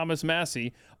 ask Thomas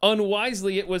Massey,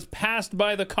 unwisely it was passed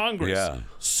by the Congress. Yeah.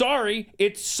 Sorry,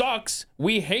 it sucks.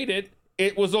 We hate it.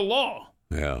 It was a law.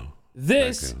 Yeah.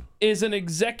 This is an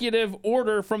executive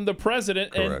order from the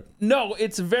president. Correct. And no,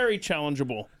 it's very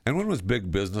challengeable. And when was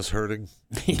big business hurting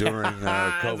during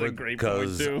That's a COVID? great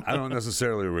point, too. I don't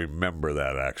necessarily remember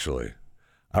that, actually.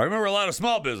 I remember a lot of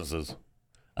small businesses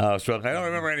struggling. I don't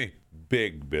remember any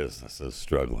big businesses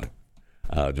struggling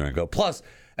during COVID. Plus,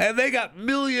 and they got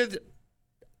millions.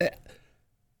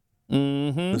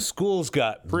 The schools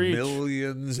got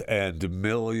millions and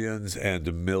millions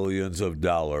and millions of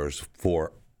dollars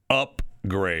for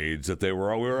upgrades that we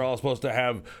were all supposed to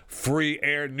have free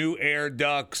air, new air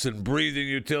ducts and breathing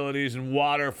utilities and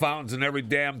water fountains and every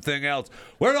damn thing else.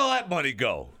 Where'd all that money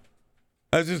go?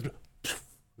 It's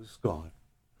gone.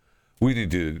 We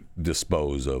need to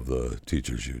dispose of the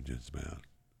teachers' unions, man.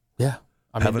 Yeah.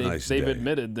 Have a nice they've day.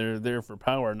 admitted they're there for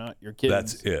power, not your kids.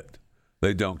 That's it.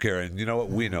 They don't care. And you know what?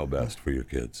 We know best for your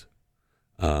kids.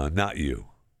 Not you.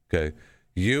 Okay?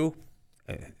 You,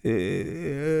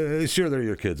 sure, they're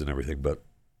your kids and everything, but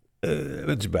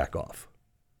let's back off.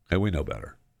 And we know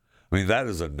better. I mean, that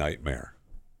is a nightmare.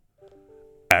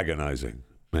 Agonizing,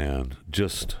 man.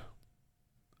 Just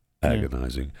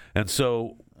agonizing. And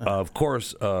so, of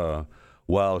course,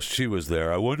 while she was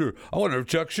there, I wonder if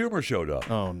Chuck Schumer showed up.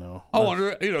 Oh, no. I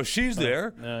wonder, she's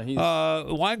there. he's-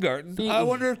 Weingarten. I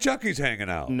wonder if Chucky's hanging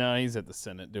out. No, he's at the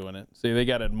Senate doing it. See, they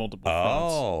got it multiple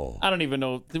fronts. Oh. I don't even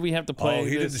know. Did we have to play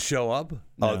He this? didn't show up?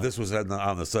 No. Oh, this was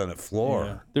on the Senate floor.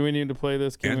 Yeah. Do we need to play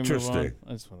this? Can Interesting. We move on?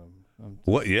 I just want to...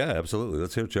 What? Yeah, absolutely.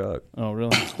 Let's hear Chuck. Oh,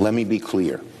 really? Let me be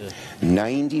clear.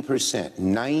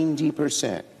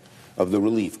 90% of the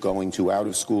relief going to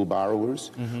out-of-school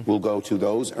borrowers will go to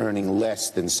those earning less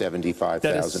than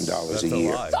 $75,000 a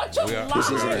year. This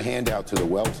isn't a handout to the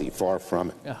wealthy, far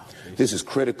from it. This is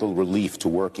critical relief to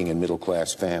working and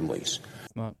middle-class families.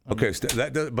 Okay,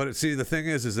 but see, the thing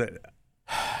is that,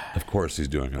 of course, he's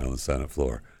doing it on the Senate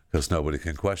floor because nobody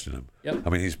can question him. Yep. I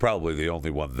mean, he's probably the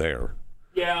only one there.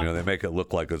 Yeah. They make it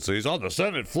look like it. So he's on the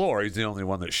Senate floor. He's the only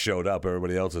one that showed up.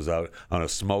 Everybody else is out on a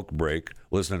smoke break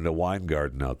listening to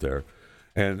Weingarten out there.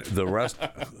 And the rest,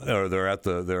 or they're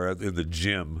in the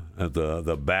gym at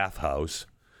the bathhouse.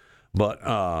 But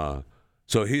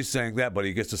so he's saying that, but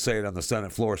he gets to say it on the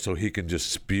Senate floor so he can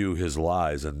just spew his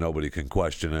lies and nobody can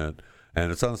question it.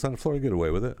 And it's on the Senate floor. You get away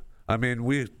with it. I mean,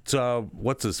 we saw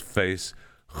what's his face,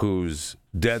 who's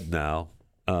dead now.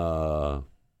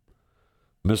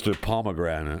 Mr.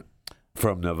 Pomegranate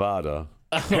from Nevada,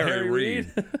 Harry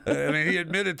Reid. I mean, he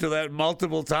admitted to that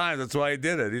multiple times. That's why he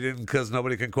did it. He didn't because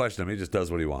nobody can question him. He just does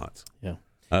what he wants. Yeah.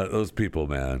 Those people,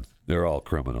 man, they're all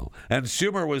criminal. And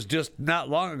Schumer was just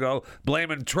not long ago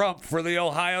blaming Trump for the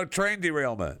Ohio train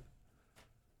derailment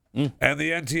and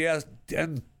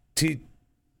the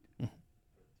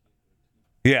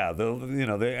Yeah,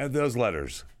 those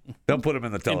letters. Don't put them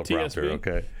in the teleprompter, NTSB?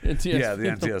 okay? NTSB. Yeah, the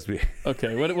NTSB.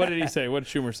 Okay, what did he say? What did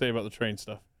Schumer say about the train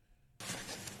stuff?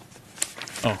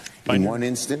 In one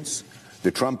instance,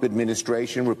 the Trump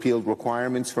administration repealed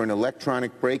requirements for an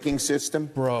electronic braking system.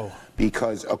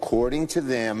 Because according to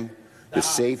them, the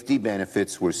safety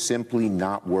benefits were simply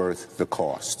not worth the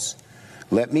costs.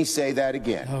 Let me say that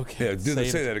again. Okay. Yeah,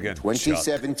 say that again.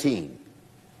 2017,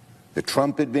 the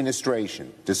Trump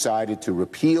administration decided to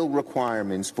repeal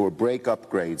requirements for brake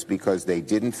upgrades because they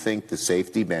didn't think the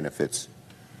safety benefits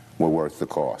were worth the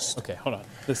cost. Okay, hold on.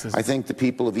 I think the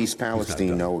people of East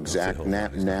Palestine know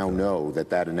know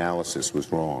that analysis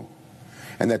was wrong,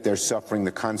 and that they're suffering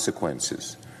the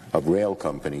consequences of rail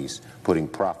companies putting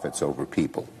profits over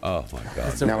people. Oh my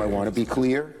God! Now I want to be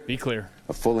clear. Be clear.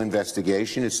 A full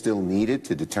investigation is still needed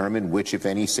to determine which, if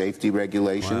any, safety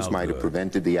regulations might have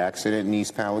prevented the accident in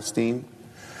East Palestine.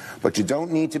 But you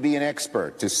don't need to be an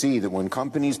expert to see that when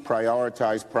companies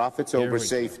prioritize profits over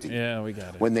safety, we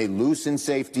got it. when they loosen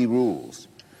safety rules,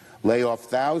 lay off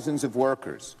thousands of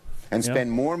workers, and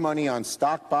spend more money on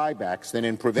stock buybacks than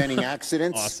in preventing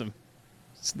accidents, Awesome.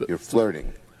 You're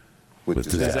flirting with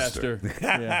disaster.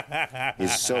 Yeah.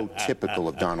 Is so typical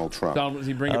of Donald Trump.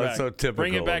 Bring it back. So typical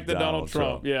Bring it back of to Donald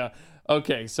Trump. Yeah.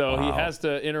 Okay, so he has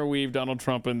to interweave Donald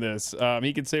Trump in this.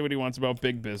 He can say what he wants about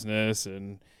big business,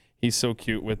 and he's so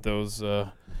cute with those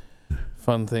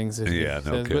fun things. That he no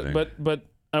says. kidding. But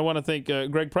I want to thank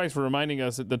Greg Price for reminding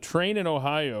us that the train in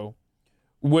Ohio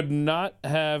would not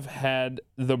have had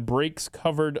the brakes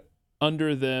covered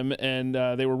under them, and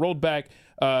they were rolled back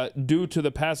due to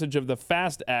the passage of the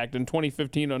FAST Act in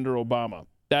 2015 under Obama.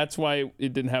 That's why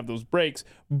it didn't have those brakes.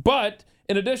 But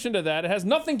in addition to that, it has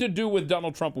nothing to do with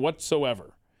Donald Trump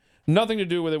whatsoever. Nothing to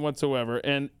do with it whatsoever.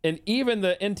 And even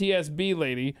the NTSB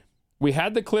lady, we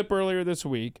had the clip earlier this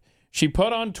week. She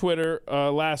put on Twitter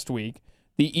last week,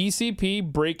 the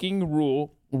ECP braking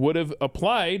rule would have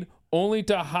applied only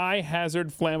to high-hazard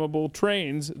flammable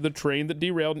trains. The train that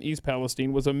derailed in East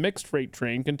Palestine was a mixed freight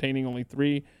train containing only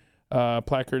 3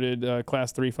 placarded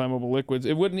Class 3 flammable liquids.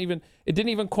 It didn't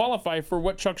even qualify for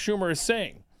what Chuck Schumer is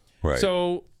saying. Right.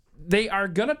 So they are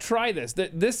gonna try this.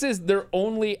 This is their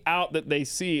only out that they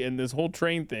see in this whole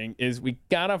train thing. Is we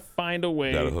gotta find a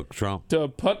way Gotta hook Trump. to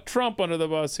put Trump under the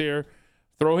bus here,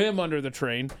 throw him under the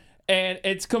train, and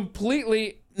it's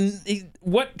completely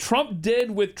what Trump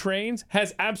did with trains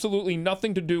has absolutely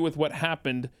nothing to do with what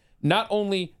happened. Not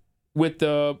only with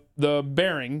the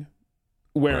bearing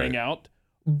wearing out,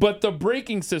 but the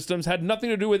braking systems had nothing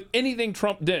to do with anything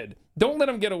Trump did. Don't let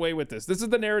them get away with this. This is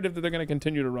the narrative that they're going to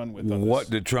continue to run with. What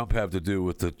did Trump have to do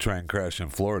with the train crash in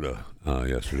Florida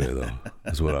yesterday, though?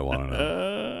 That's what I want to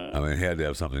know. I mean, he had to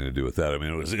have something to do with that. I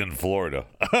mean, it was in Florida.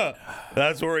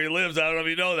 That's where he lives. I don't know if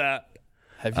you know that.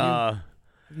 Have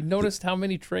you noticed how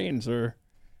many trains are?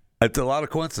 It's a lot of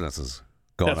coincidences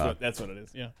going on. That's what it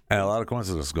is, yeah. And a lot of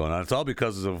coincidences going on. It's all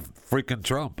because of freaking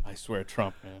Trump. I swear,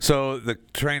 Trump, man. So the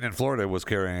train in Florida was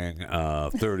carrying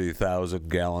 30,000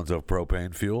 gallons of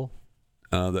propane fuel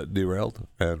that derailed,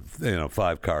 and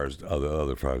 5 cars. The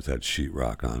other 5 had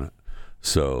sheetrock on it.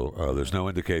 So there's no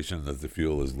indication that the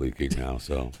fuel is leaking now.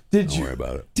 So don't worry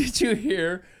about it. Did you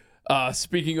hear?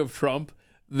 Speaking of Trump,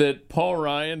 that Paul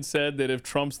Ryan said that if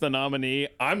Trump's the nominee,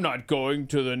 I'm not going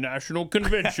to the national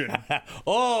convention.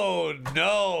 Oh,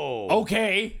 no.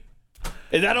 Okay.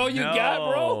 Is that all you got,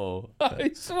 bro?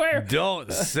 I swear.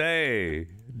 Don't say.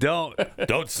 Don't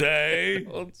say.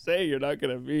 Don't say you're not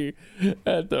going to be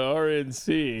at the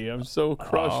RNC. I'm so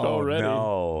crushed already.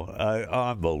 No.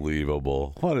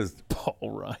 Unbelievable. What is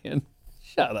Paul Ryan?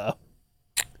 Shut up.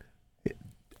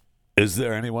 Is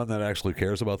there anyone that actually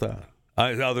cares about that?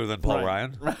 Other than Paul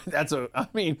Ryan? Right.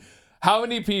 How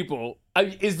many people?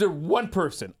 Is there one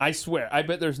person? I swear, I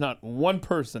bet there's not one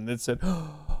person that said,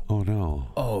 "Oh no!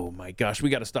 Oh my gosh, we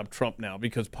got to stop Trump now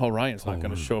because Paul Ryan's not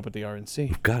going to show up at the RNC.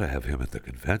 We've got to have him at the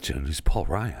convention. He's Paul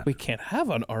Ryan. We can't have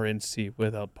an RNC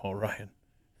without Paul Ryan."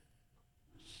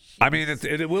 I mean,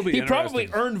 it will be. He probably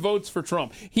earned votes for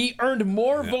Trump. He earned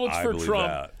more votes for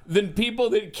Trump than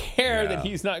people that care that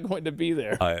he's not going to be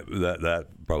there. That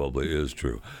probably is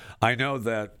true. I know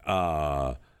that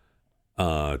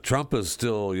Trump is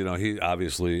still, he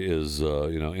obviously is,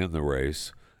 in the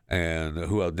race, and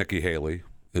Nikki Haley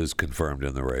is confirmed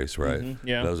in the race, right? Mm-hmm,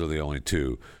 yeah. Those are the only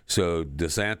 2. So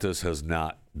DeSantis has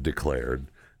not declared.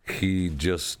 He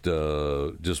just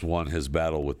won his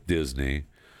battle with Disney.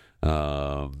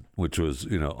 Which was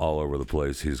all over the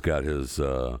place. He's got his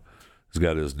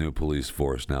new police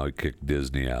force now. He kicked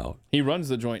Disney out. He runs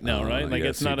the joint now, right? Like yes,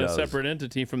 it's not a separate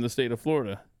entity from the state of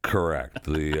Florida. Correct.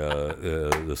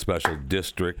 The special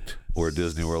district where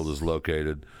Disney World is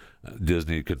located.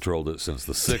 Disney controlled it since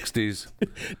the 60s.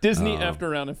 Disney effed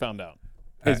around and found out.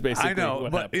 Is basically I know,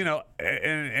 what but happened.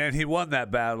 and he won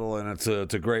that battle, and it's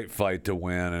a great fight to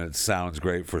win, and it sounds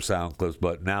great for sound clips.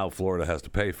 But now Florida has to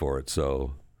pay for it,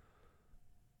 so.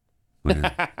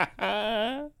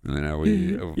 I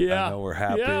know we're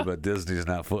happy, but Disney's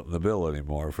not footing the bill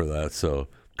anymore for that, so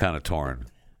kind of torn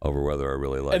over whether I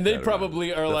really like. And they that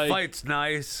probably are the like, fight's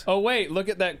nice. Oh wait, look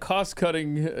at that cost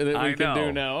cutting that we can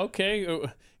do now. Okay,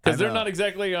 because they're not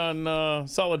exactly on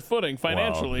solid footing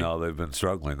financially. Well, no, they've been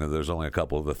struggling. There's only a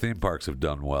couple of the theme parks have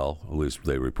done well. At least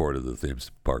they reported the theme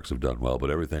parks have done well, but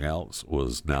everything else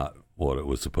was not what it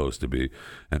was supposed to be.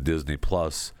 And Disney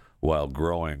Plus, while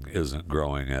growing, isn't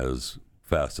growing as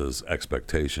fast as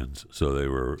expectations. So they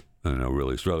were,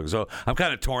 really struggling. So I'm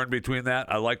kind of torn between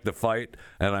that. I like the fight,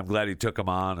 and I'm glad he took them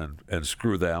on and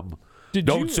screw them.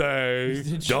 Don't say.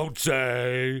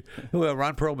 Well,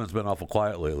 Ron Perlman's been awful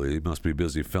quiet lately. He must be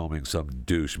busy filming some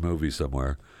douche movie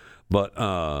somewhere. But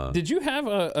did you have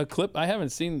a clip? I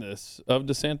haven't seen this of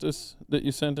DeSantis that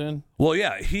you sent in. Well,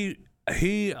 yeah, he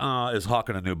is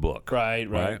hawking a new book.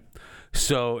 Right.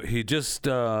 So he just,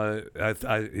 he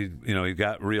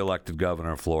got reelected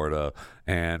governor of Florida,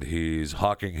 and he's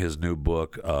hawking his new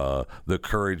book, "The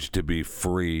Courage to Be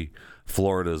Free: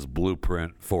 Florida's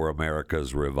Blueprint for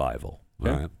America's Revival."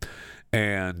 Right,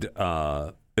 and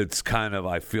it's kind of,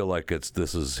 I feel like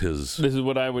this is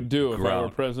what I would do if I were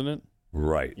president.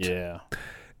 Right. Yeah.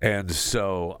 And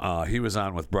so he was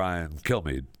on with Brian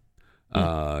Kilmeade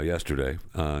yesterday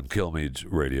on Kilmeade's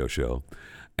radio show.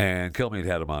 And Kilmeade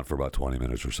had him on for about 20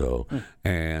 minutes or so.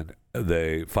 And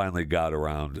they finally got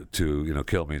around to,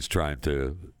 Kilmeade's trying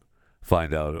to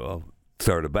find out,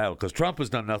 start a battle. Because Trump has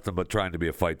done nothing but trying to be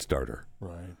a fight starter.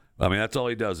 Right. I mean, that's all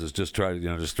he does is just try to,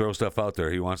 just throw stuff out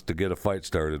there. He wants to get a fight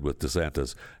started with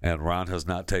DeSantis, and Ron has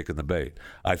not taken the bait.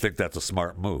 I think that's a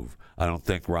smart move. I don't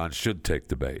think Ron should take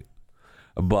the bait.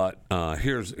 But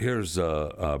here's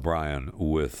Brian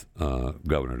with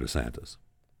Governor DeSantis.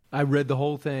 I read the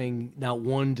whole thing, not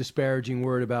one disparaging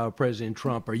word about President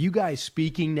Trump. Are you guys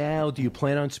speaking now? Do you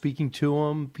plan on speaking to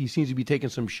him? He seems to be taking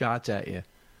some shots at you.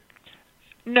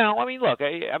 No, I mean, look,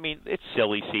 I mean, it's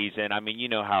silly season. I mean, you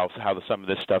know how some of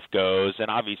this stuff goes, and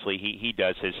obviously he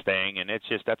does his thing, and it's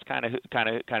just that's kind of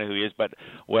who he is. But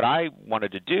what I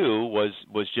wanted to do was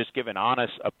just give an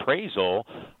honest appraisal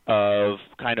of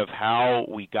kind of how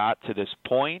we got to this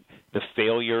point, the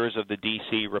failures of the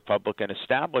D.C. Republican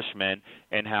establishment,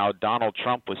 and how Donald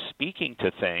Trump was speaking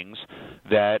to things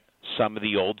that some of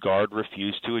the old guard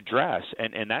refused to address.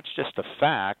 And that's just a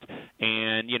fact.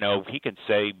 And, he can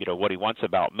say, what he wants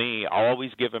about me. I'll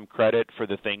always give him credit for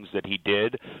the things that he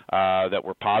did that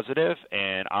were positive,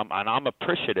 and I'm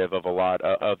appreciative of a lot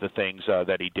of the things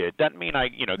that he did. Doesn't mean I,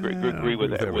 agree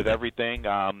with everything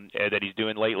that he's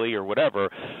doing lately or whatever.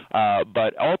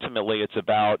 But ultimately, it's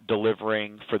about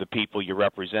delivering for the people you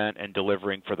represent and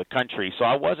delivering for the country. So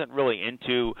I wasn't really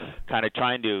into kind of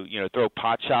trying to, throw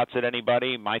pot shots at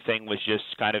anybody. My thing was just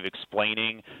kind of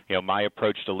explaining, my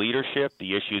approach to leadership,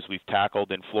 the issues we've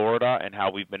tackled in Florida, and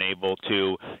how we've been able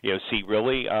to, see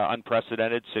really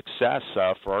unprecedented success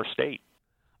for our state.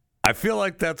 I feel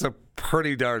like that's a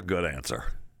pretty darn good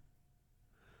answer.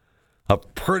 A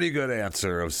pretty good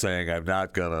answer of saying I'm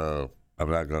not gonna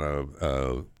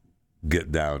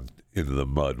get down into the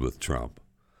mud with Trump.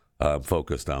 I'm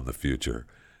focused on the future,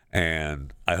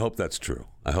 and I hope that's true.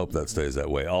 I hope that stays that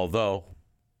way. Although,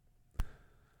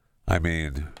 I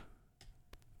mean,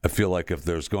 I feel like if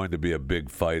there's going to be a big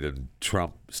fight and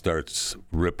Trump starts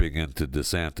ripping into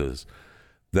DeSantis,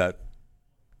 that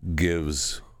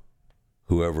gives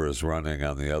whoever is running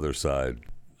on the other side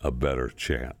a better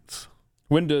chance.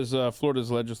 When does Florida's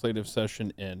legislative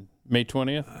session end? May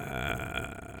 20th?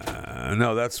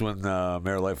 No, that's when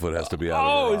Mayor Lightfoot has to be out of her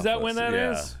office. office. That when that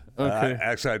is? Okay.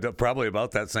 Actually, probably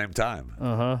about that same time.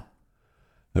 Uh-huh.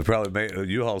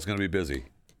 U-Haul's going to be busy.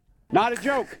 Not a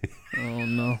joke. Oh,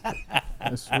 no.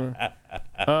 I swear.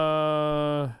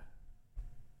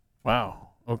 Wow.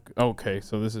 Okay,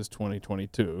 so this is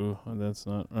 2022. That's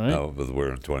not right. No, but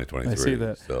we're in 2023. I see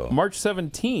that. So. March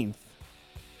 17th.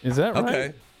 Is that right?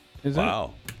 Okay.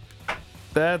 Wow.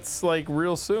 That's like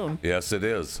real soon. Yes, it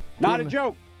is. Not a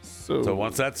joke. So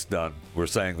once that's done, we're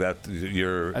saying that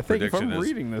your I think prediction if I'm is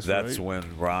reading this that's right. when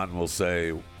Ron will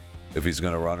say if he's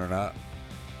going to run or not.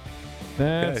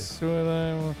 That's what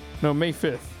I want. No, May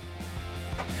 5th.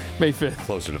 May 5th.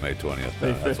 Closer to May 20th.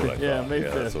 May That's what I thought. Yeah, May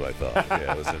 5th. That's what I thought.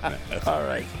 Yeah, it was in May. All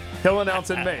right. He'll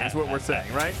announce in May is what we're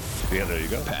saying, right? Yeah, there you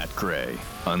go. Pat Gray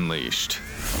Unleashed.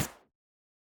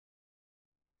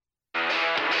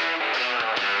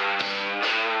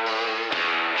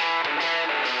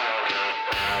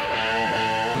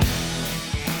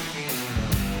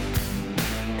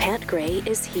 Pat Gray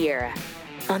is here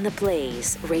on the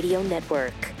Blaze Radio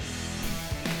Network.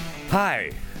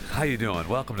 Hi, how you doing?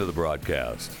 Welcome to the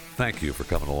broadcast. Thank you for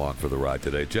coming along for the ride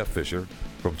today. Jeff Fisher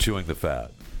from Chewing the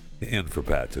Fat in for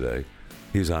Pat today.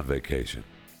 He's on vacation.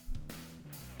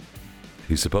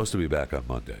 He's supposed to be back on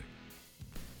Monday.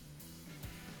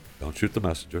 Don't shoot the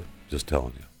messenger. Just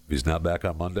telling you. If he's not back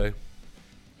on Monday,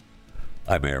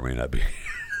 I may or may not be.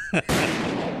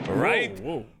 Right?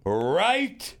 Whoa.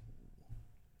 Right?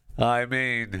 I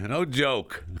mean, no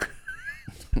joke.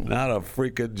 Not a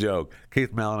freaking joke.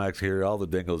 Keith Malinak's here. All the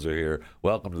Dingles are here.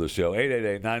 Welcome to the show.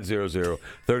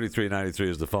 888-900-3393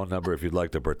 is the phone number if you'd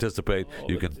like to participate.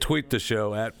 You can tweet the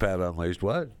show at Pat Unleashed.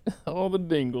 What? All the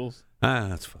Dingles.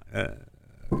 That's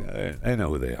fine. I know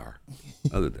who they are.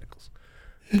 Other Dingles.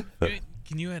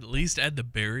 Can you at least add the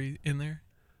berry in there?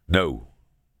 No.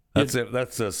 That's it.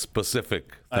 That's a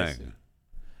specific thing.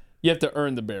 You have to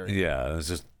earn the berry. Yeah. It's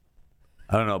just,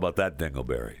 I don't know about that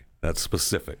Dingleberry. That's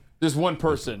specific. Just one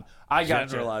person. I got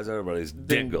Generalize everybody's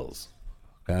Dingles.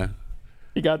 Okay?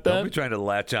 You got that? Don't be trying to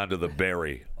latch onto the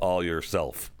berry all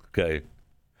yourself. Okay?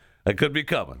 That could be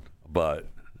coming, but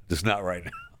just not right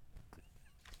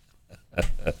now.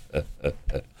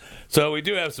 So we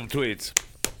do have some tweets.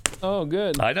 Oh,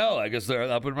 good. I know. I guess they're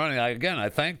up and running. I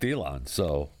thanked Elon,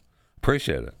 so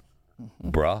appreciate it,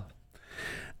 bruh.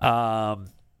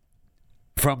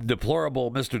 From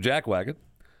deplorable Mr. Jackwagon.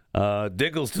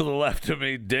 Dingles to the left of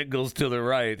me, Dingles to the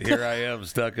right. Here I am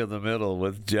stuck in the middle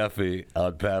with Jeffy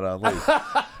on Pat Unleashed.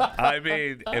 I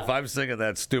mean, if I'm singing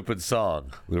that stupid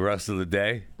song the rest of the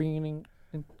day,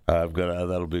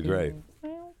 that'll be great.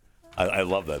 I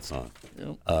love that song.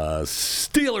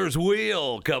 Steelers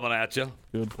Wheel coming at you.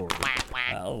 Good for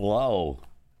you. Whoa.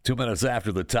 2 minutes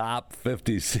after the top,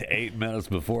 58 minutes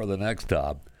before the next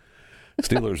top.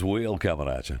 Steelers Wheel coming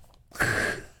at you.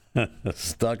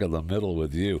 Stuck in the middle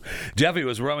with you. Jeffy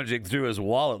was rummaging through his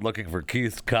wallet looking for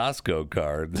Keith's Costco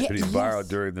card that he borrowed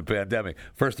during the pandemic.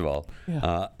 First of all,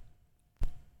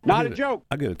 Not a joke.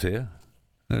 I'll give it to you.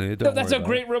 That's a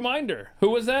great reminder. Who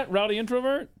was that? Rowdy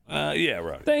Introvert? Yeah,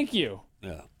 right. Thank you.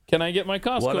 Yeah. Can I get my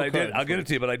Costco card? I'll get it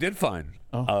to you, but I did find.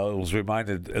 I was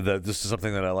reminded that this is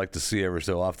something that I like to see every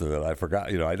so often that I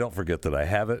forgot. I don't forget that I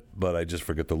have it, but I just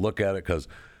forget to look at it because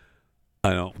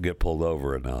I don't get pulled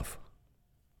over enough.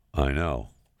 I know.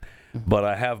 But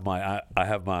I have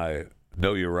my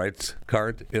Know Your Rights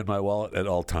card in my wallet at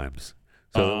all times.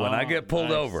 So that when I get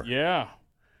pulled over,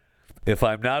 if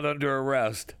I'm not under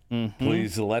arrest,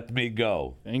 please let me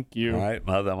go. Thank you. All right.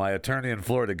 My attorney in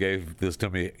Florida gave this to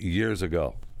me years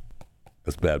ago.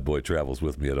 This bad boy travels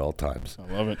with me at all times.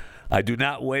 I love it. I do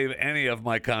not waive any of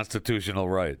my constitutional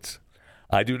rights.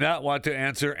 I do not want to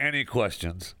answer any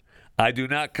questions. I do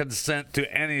not consent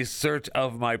to any search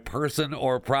of my person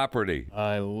or property.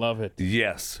 I love it.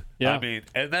 Yes. Yeah. I mean,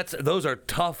 and those are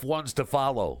tough ones to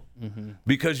follow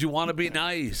because you want to be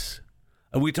nice.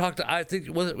 And we talked, I think,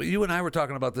 you and I were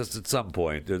talking about this at some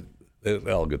point. It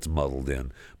all gets muddled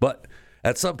in. But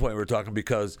at some point we were talking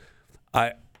because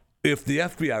if the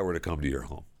FBI were to come to your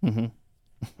home,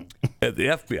 the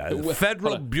FBI, the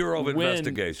Federal Bureau of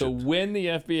Investigation. So when the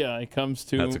FBI comes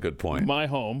to That's a good point. my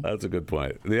home. That's a good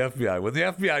point. The FBI, when the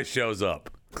FBI shows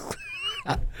up,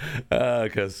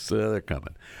 because they're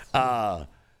coming,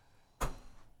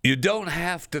 you don't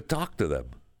have to talk to them.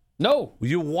 No.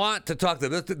 You want to talk to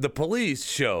them. The police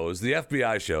shows, the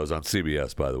FBI shows on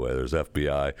CBS, by the way. There's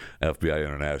FBI, FBI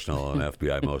International, and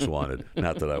FBI Most Wanted.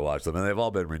 Not that I watch them. And they've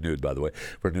all been renewed, by the way,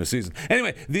 for a new season.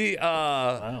 Anyway,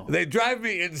 they drive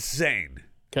me insane.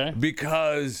 Okay.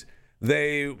 Because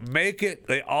they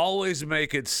always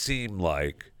make it seem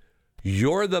like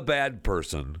you're the bad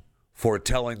person for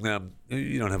telling them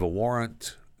you don't have a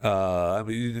warrant. I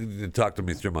mean, you can talk to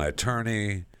me through my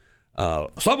attorney.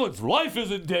 Someone's life is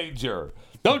in danger.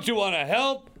 Don't you want to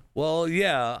help? Well,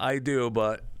 yeah, I do,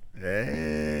 but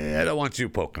I don't want you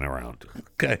poking around.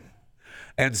 Okay.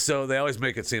 And so they always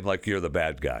make it seem like you're the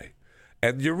bad guy.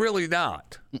 And you're really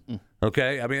not.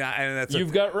 Okay? I mean,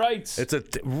 you've got rights.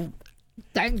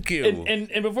 Thank you.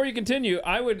 And before you continue,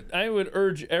 I would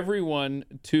urge everyone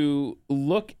to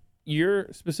look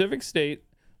your specific state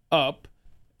up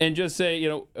and just say,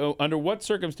 under what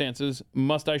circumstances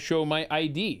must I show my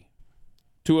ID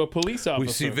to a police officer? We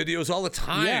see videos all the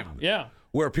time. Yeah.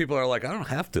 Where people are like, I don't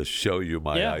have to show you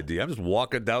my ID. I'm just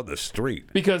walking down the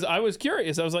street. Because I was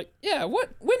curious. I was like,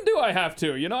 when do I have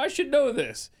to? I should know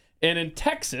this. And in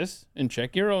Texas, and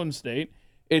check your own state,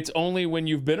 it's only when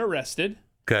you've been arrested.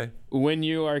 Okay. When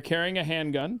you are carrying a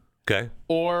handgun. Okay.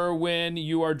 Or when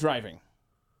you are driving.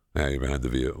 Now you're behind the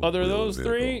view. Other those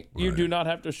three, you do not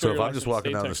have to show. So if I'm just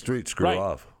walking down the street, screw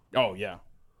off. Oh yeah.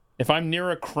 If I'm near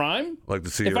a crime, like to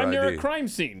see if your I'm ID. near a crime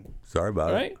scene. Sorry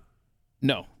about it.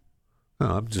 No. No,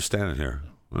 I'm just standing here.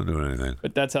 I'm not doing anything.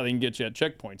 But that's how they can get you at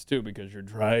checkpoints too, because you're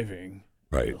driving.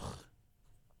 Right. Ugh.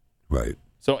 Right.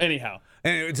 So anyhow,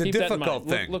 it's a difficult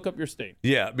thing. Look up your state.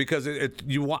 Yeah, because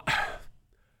you want.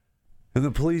 And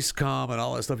the police come and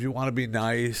all that stuff. You want to be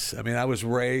nice. I mean, I was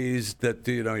raised that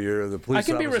you're the police.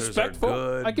 I can be officers respectful. Are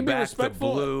good, I can be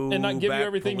respectful and not give you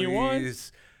everything you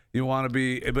want. You want to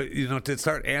be, but to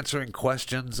start answering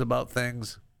questions about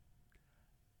things.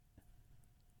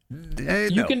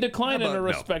 You can decline in a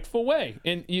respectful way,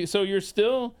 and so you're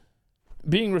still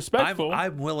being respectful.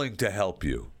 I'm willing to help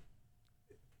you,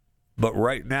 but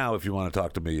right now, if you want to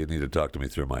talk to me, you need to talk to me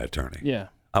through my attorney. Yeah,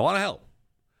 I want to help.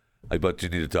 But you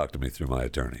need to talk to me through my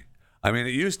attorney. I mean,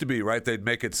 it used to be, right, they'd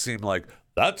make it seem like,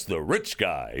 that's the rich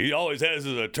guy. He always has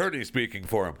his attorney speaking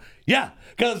for him. Yeah,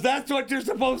 because that's what you're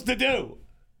supposed to do.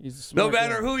 No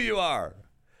matter who you are.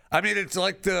 I mean, it's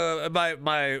like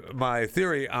my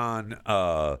theory on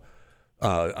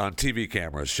TV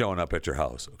cameras showing up at your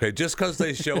house. Okay, just because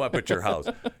they show up at your house,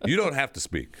 you don't have to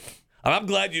speak. And I'm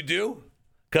glad you do,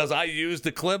 because I use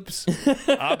the clips.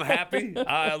 I'm happy.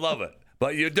 I love it.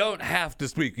 But you don't have to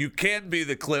speak. You can be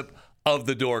the clip of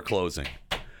the door closing.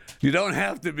 You don't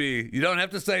have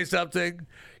to say something.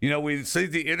 We see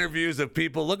the interviews of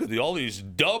people. Look at all these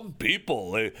dumb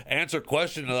people. They answer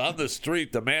questions on the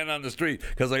street, the man on the street,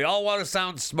 because they all want to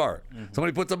sound smart. Mm-hmm.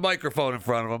 Somebody puts a microphone in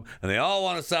front of them, and they all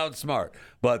want to sound smart,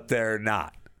 but they're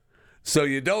not. So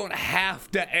you don't have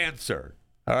to answer.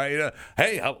 All right?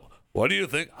 Hey, what do you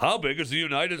think? How big is the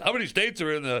United? How many states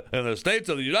are in the states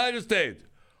of the United States?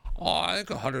 I think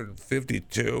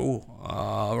 152.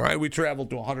 Right, we traveled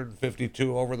to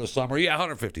 152 over the summer. Yeah,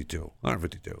 152.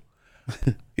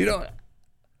 You know,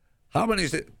 how many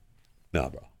is it? No,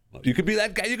 bro. You could be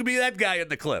that guy. You could be that guy in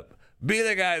the clip. Be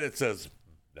the guy that says,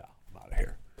 no, I'm out of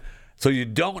here. So you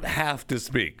don't have to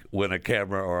speak when a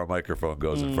camera or a microphone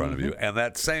goes in front of you. And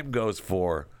that same goes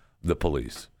for the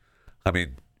police. I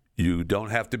mean, you don't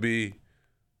have to be...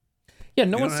 Yeah,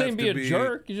 no one's saying be a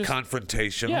jerk. You just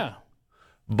confrontational. Yeah.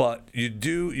 But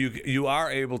you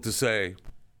are able to say,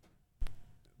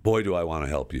 boy, do I want to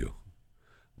help you.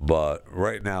 But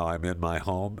right now I'm in my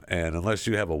home, and unless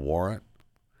you have a warrant,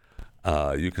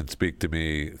 you can speak to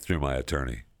me through my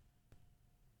attorney.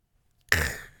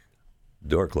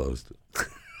 Door closed.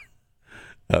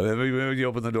 Maybe you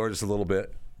open the door just a little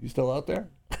bit. You still out there?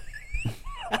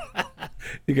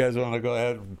 You guys want to go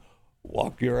ahead and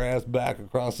walk your ass back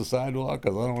across the sidewalk?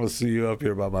 Because I don't want to see you up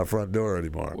here by my front door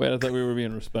anymore. Wait, I thought we were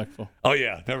being respectful. Oh,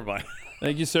 yeah. Never mind.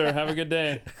 Thank you, sir. Have a good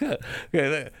day.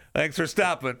 Okay, thanks for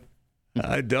stopping.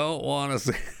 I don't want to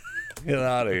see. Get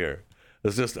out of here.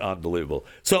 It's just unbelievable.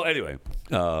 So anyway,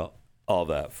 all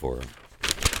that for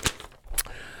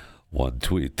one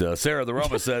tweet. Sarah the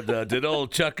Roma said, did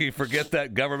old Chucky forget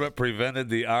that government prevented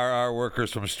the RR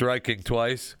workers from striking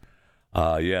twice?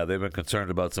 Yeah, they've been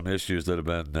concerned about some issues that have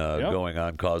been going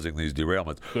on, causing these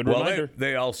derailments. Good reminder.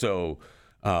 They also,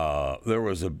 there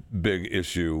was a big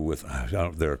issue with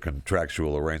their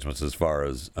contractual arrangements as far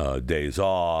as days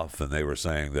off, and they were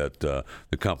saying that the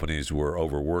companies were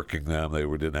overworking them. They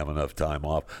didn't have enough time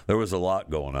off. There was a lot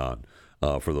going on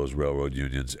for those railroad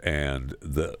unions, and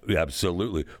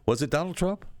absolutely. Was it Donald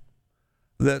Trump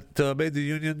that made the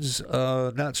unions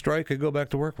not strike and go back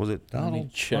to work? Was it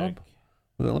Donald Trump?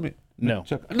 Let me check. No,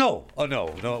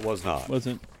 it was not.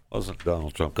 Wasn't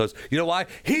Donald Trump? Because you know why?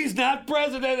 He's not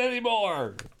president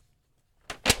anymore.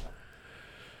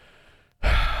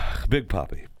 Big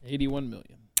Papi. 81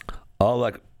 million.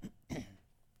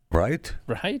 Right?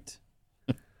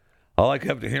 All I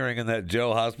kept hearing in that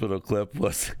Joe Hospital clip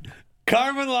was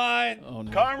Carmen line. Oh,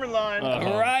 no. Carmen line.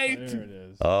 Right? There it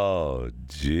is. Oh,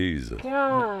 Jesus.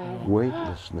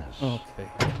 Weightlessness. Okay.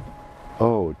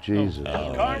 Oh, Jesus.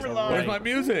 Carmen line. Where's my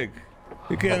music?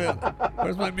 You can't.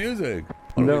 Where's my music?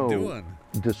 What are we doing?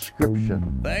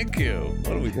 Description. Thank you.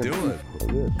 What are we doing?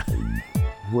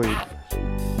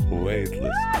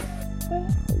 Weightless.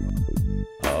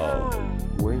 Oh.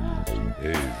 Weightless.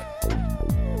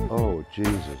 Jeez. Oh,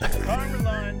 Jesus. Carmen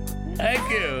line. Thank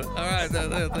you. All right.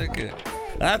 Thank you.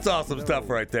 That's awesome stuff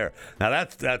right there. Now,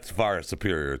 that's far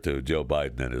superior to Joe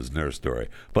Biden and his nurse story.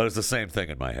 But it's the same thing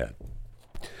in my head.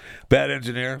 Bad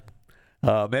engineer.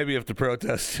 Maybe if the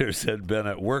protesters had been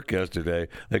at work yesterday,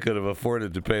 they could have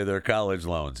afforded to pay their college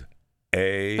loans.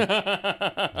 Amen.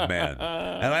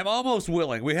 And I'm almost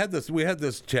willing. We had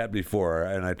this chat before,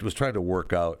 and I was trying to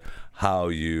work out how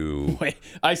you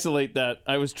isolate that.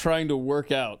 I was trying to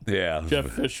work out. Yeah,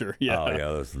 Jeff Fisher. Yeah.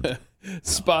 Oh yeah.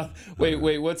 Spot.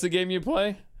 Wait. What's the game you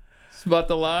play? Spot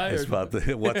the lie? What's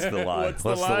the lie? What's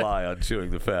the lie on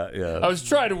chewing the fat? Yeah. I was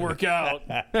trying to work out.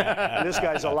 This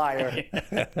guy's a liar.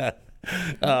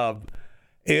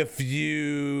 If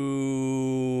you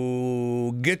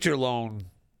get your loan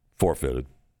forfeited,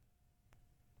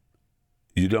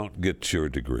 you don't get your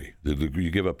degree.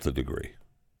 You give up the degree.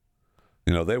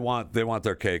 You know, they want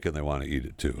their cake and they want to eat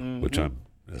it too, which I'm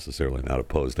necessarily not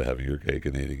opposed to having your cake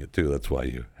and eating it too. That's why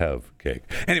you have cake.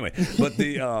 Anyway, but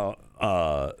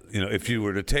if you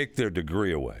were to take their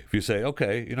degree away, if you say,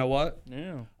 okay, you know what?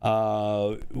 Yeah.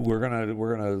 We're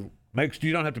gonna make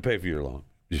you don't have to pay for your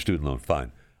student loan.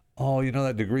 Fine. Oh, you know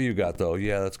that degree you got though?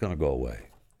 Yeah, that's gonna go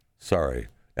away. Sorry.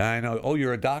 I know. Oh,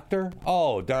 you're a doctor?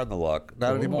 Oh, darn the luck.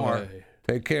 Not anymore.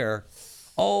 Take care.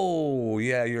 Oh,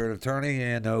 yeah, you're an attorney?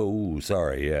 Yeah, no. Ooh,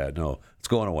 sorry. Yeah, no. It's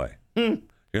going away. You're going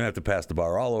to have to pass the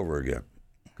bar all over again.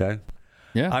 Okay?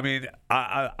 Yeah. I mean,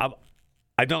 I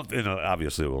don't,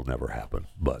 obviously it will never happen,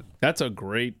 but. That's a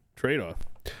great trade-off.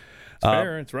 It's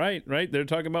fair. It's right? They're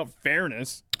talking about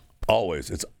fairness.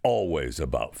 Always. It's always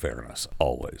about fairness.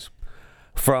 Always.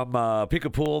 From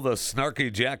Peekapool, the snarky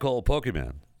jackhole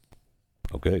Pokemon.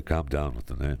 Okay, calm down with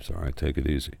the names. All right, take it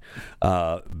easy.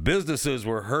 Businesses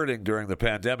were hurting during the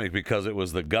pandemic because it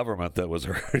was the government that was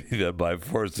hurting them by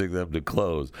forcing them to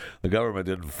close. The government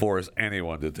didn't force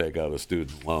anyone to take out a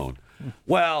student loan.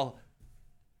 Well,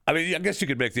 I mean, I guess you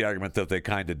could make the argument that they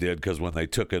kind of did because when they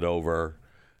took it over,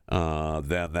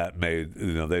 then that made,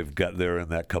 they're in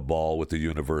that cabal with the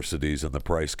universities and the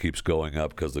price keeps going up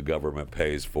because the government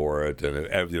pays for it and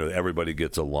everybody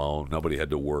gets a loan. Nobody had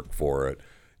to work for it.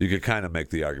 you could kind of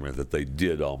make the argument that they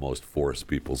did almost force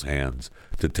people's hands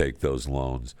to take those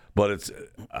loans. But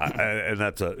and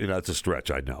that's a stretch,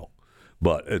 I know.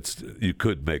 But you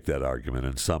could make that argument,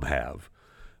 and some have.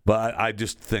 But I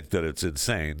just think that it's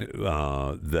insane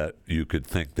that you could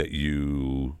think that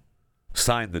you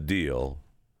signed the deal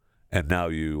and now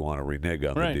you want to renege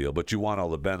on the deal, but you want all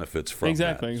the benefits from that.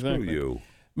 Exactly. Screw you.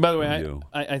 By the way,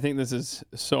 I think this is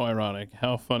so ironic.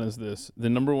 How fun is this? The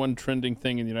number one trending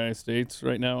thing in the United States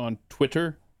right now on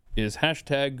Twitter is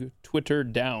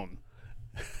 #TwitterDown.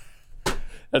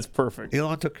 That's perfect.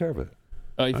 Elon took care of it.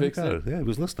 Oh, he fixed it? Yeah, he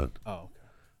was listening. Oh, okay.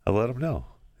 I let him know.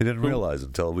 He didn't realize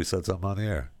until we said something on the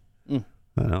air.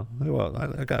 I know.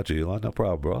 Well, I got you, Elon. No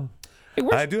problem, bro. Hey,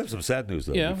 I do have some sad news,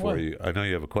 though. Yeah, before you, I know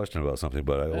you have a question about something,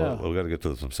 but we got to get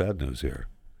to some sad news here.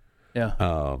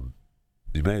 Yeah.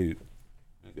 You may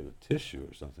get a tissue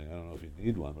or something. I don't know if you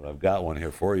need one, but I've got one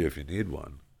here for you if you need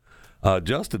one.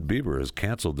 Justin Bieber has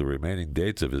canceled the remaining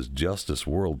dates of his Justice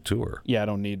World Tour. Yeah, I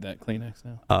don't need that Kleenex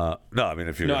now. No, I mean,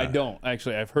 if you're... No, I don't.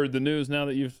 Actually, I've heard the news now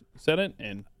that you've said it,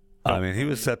 and... I mean, he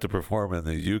was set to perform in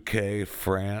the UK,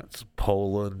 France,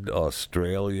 Poland,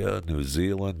 Australia, New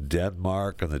Zealand,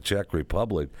 Denmark, and the Czech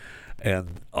Republic.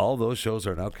 And all those shows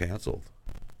are now canceled.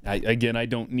 I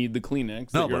don't need the Kleenex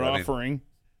that you're offering.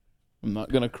 I'm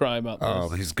not going to cry about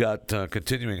this. He's got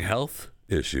continuing health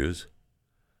issues.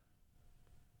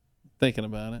 Thinking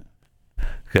about it.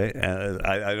 Okay, and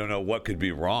I don't know what could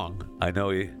be wrong. I know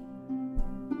he...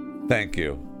 Thank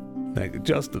you,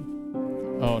 Justin.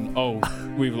 Oh,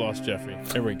 we've lost Jeffy.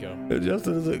 There we go.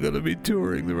 Justin isn't going to be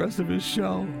touring the rest of his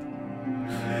show.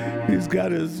 He's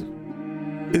got his.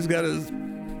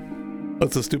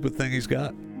 What's the stupid thing he's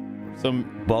got?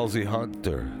 Some Ballsy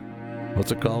Hunter.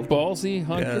 What's it called? Ballsy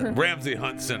Hunter? Yeah, Ramsey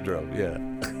Hunt syndrome. Yeah.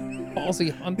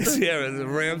 Ballsy Hunter? Yeah, the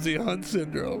Ramsey Hunt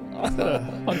syndrome. Is that a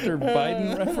Hunter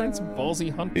Biden reference?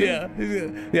 Ballsy Hunter? Yeah,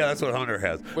 that's what Hunter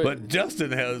has. Wait. But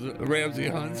Justin has Ramsey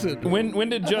Hunt syndrome. When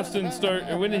did Justin start?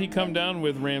 When did he come down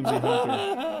with Ramsey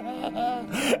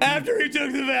Hunter? After he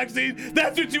took the vaccine.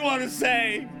 That's what you want to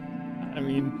say. I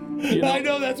mean, I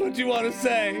know that's what you want to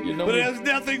say, but it has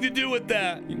nothing to do with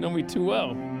that. You know me too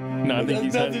well. No, I think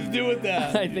he's nothing to do with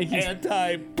that. I think he's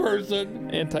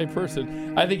anti-person.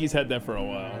 I think he's had that for a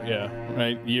while. Yeah,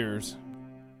 right. Years.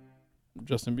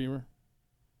 Justin Bieber.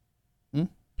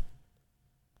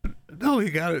 No, he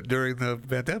got it during the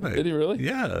pandemic. Did he really?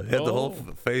 Yeah, had the whole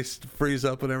face freeze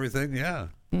up and everything. Yeah.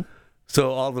 So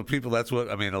all the people. That's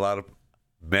what I mean.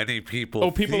 Many people.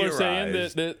 Oh, people are saying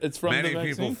that it's from the vaccine. Many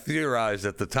people theorized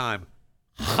at the time.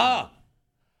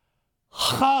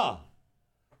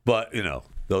 But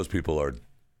those people are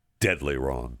deadly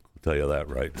wrong. I'll tell you that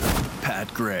right now.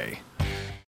 Pat Gray.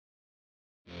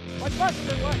 Yeah,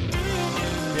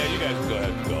 you guys can go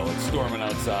ahead and go. It's storming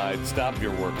outside. Stop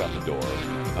your work on the door.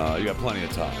 You got plenty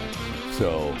of time.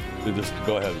 So just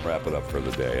go ahead and wrap it up for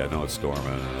the day. I know it's storming.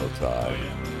 I know it's high.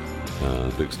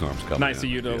 Big storm's coming. Nice of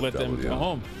you to let them go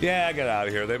home. Yeah, I got out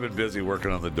of here. They've been busy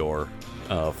working on the door,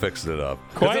 fixing it up.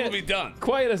 Quiet, it'll be done.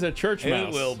 Quiet as a church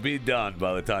mouse. It will be done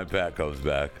by the time Pat comes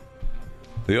back.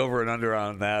 The over and under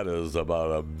on that is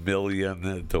about 1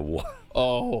 million to 1.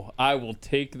 Oh, I will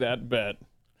take that bet.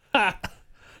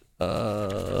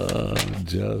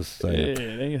 Just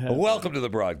saying. Welcome to the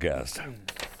broadcast.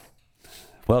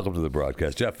 Welcome to the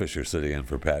broadcast. Jeff Fisher sitting in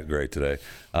for Pat Gray today.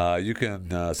 You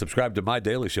can subscribe to my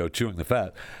daily show, Chewing the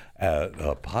Fat, at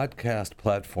a podcast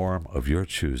platform of your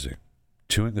choosing.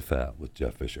 Chewing the Fat with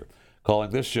Jeff Fisher.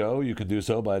 Calling this show, you can do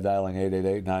so by dialing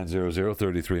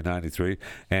 888-900-3393.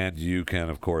 And you can,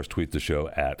 of course, tweet the show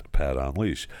at Pat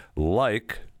Unleash.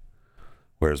 Like,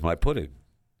 where's my pudding?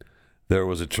 There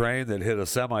was a train that hit a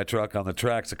semi-truck on the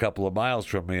tracks a couple of miles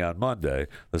from me on Monday.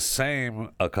 The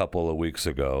same a couple of weeks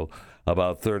ago,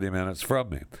 about 30 minutes from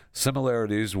me.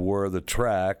 Similarities were the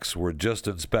tracks were just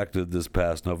inspected this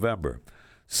past November.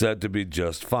 Said to be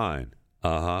just fine.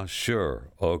 Sure,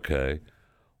 okay.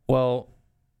 Well,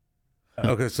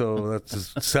 okay, so that's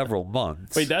just several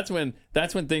months. Wait, that's when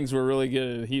things were really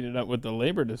getting heated up with the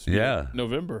labor dispute. Yeah.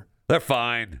 November. They're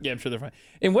fine. Yeah, I'm sure they're fine.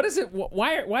 And what is it?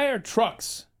 Why are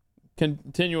trucks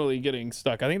continually getting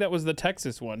stuck? I think that was the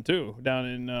Texas one too, down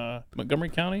in Montgomery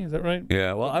County. Is that right?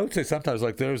 Yeah. Well, I would say sometimes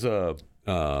like there's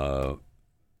my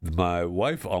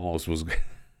wife almost was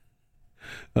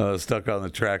stuck on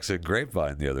the tracks in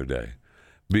Grapevine the other day,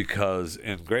 because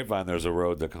in Grapevine there's a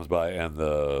road that comes by and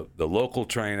the local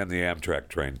train and the Amtrak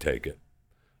train take it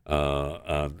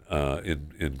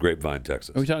in Grapevine,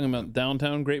 Texas. Are we talking about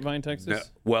downtown Grapevine, Texas?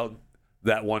 Well,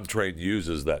 that one train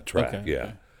uses that track. Okay, yeah.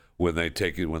 okay. When they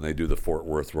do the Fort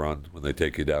Worth run, when they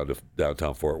take you down to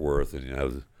downtown Fort Worth, and you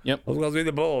have Yep. Let's go see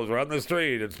the Bulls, run the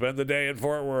street, and spend the day in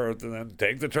Fort Worth, and then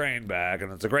take the train back.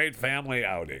 And it's a great family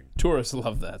outing. Tourists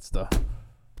love that stuff.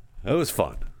 It was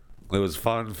fun. It was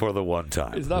fun for the one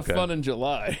time. It's not fun in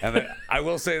July. And I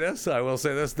will say this.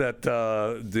 That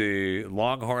the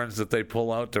Longhorns that they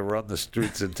pull out to run the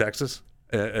streets in Texas,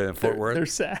 in Fort Worth. They're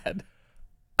sad.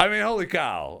 I mean, holy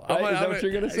cow. Right? Is that what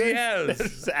you're going to say? Yes. They're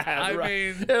sad. I right?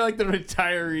 mean, they're like the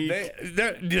retirees.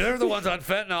 They're the ones on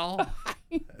fentanyl.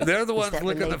 They're the ones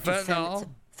licking the fentanyl.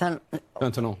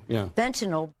 Fentanyl, yeah.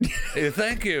 Fentanyl.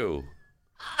 Thank you.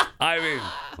 I mean,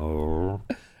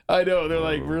 I know. They're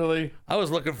like, really? I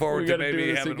was looking forward to gotta do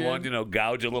maybe this having again? one,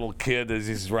 gouge a little kid as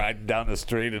he's riding down the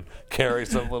street and carry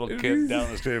some little kid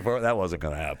down the street. That wasn't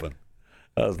going to happen.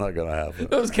 That was not going to happen.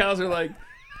 Those cows are like,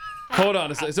 hold on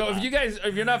a second. So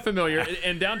if you're not familiar,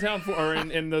 in downtown or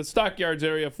in the Stockyards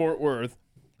area of Fort Worth,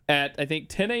 at I think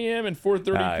 10 a.m. and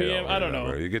 4:30 p.m. I don't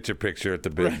know. You get your picture at the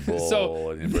big bull,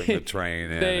 So and you bring the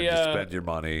train in, and you spend your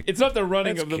money. It's not the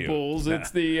running That's of the cute. bulls.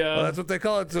 It's the well, that's what they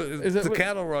call it. It's the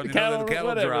cattle run. The cattle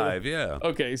whatever. drive. Yeah.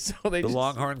 Okay, so they the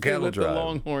Longhorn cattle let drive. the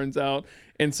Longhorns out,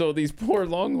 and so these poor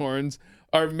Longhorns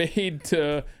are made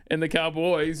to, and the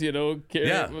Cowboys,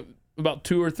 carry about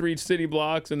 2 or 3 city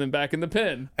blocks, and then back in the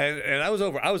pen. And I was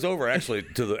over actually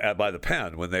by the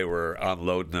pen when they were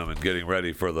unloading them and getting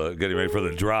ready for the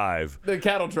drive. The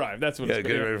cattle drive. That's what. it's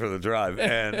getting ready for the drive,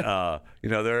 and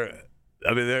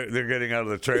they're getting out of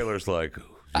the trailers like,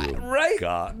 right?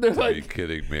 God, They're are like, you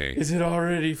kidding me? Is it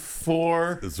already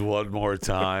 4? It's one more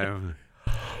time.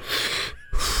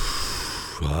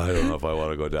 I don't know if I want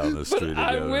to go down this street again.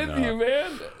 I'm with you,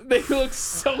 man. They look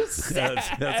so sad.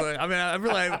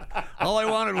 All I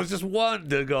wanted was just one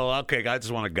to go, okay, I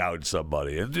just want to gouge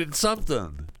somebody and did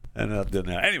something. And that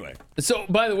didn't happen. Anyway. So,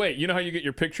 by the way, you know how you get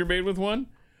your picture made with one?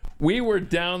 We were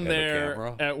down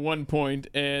there at one point,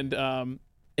 and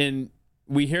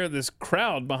we hear this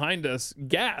crowd behind us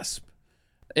gasp.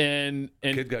 And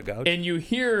kid got gouged? And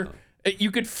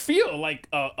you could feel like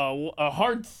a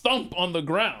hard thump on the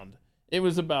ground. It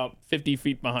was about 50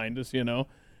 feet behind us, and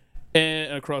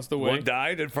across the way. One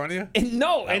died in front of you?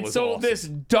 And so awesome. this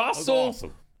docile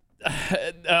awesome.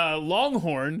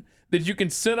 Longhorn that you can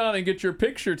sit on and get your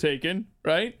picture taken,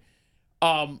 right?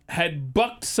 Had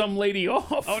bucked some lady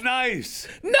off. Oh, nice.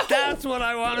 No. That's what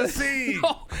I want to see.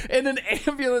 No. And an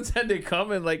ambulance had to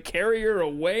come and carry her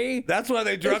away. That's why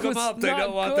they drug him up. They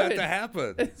don't want that to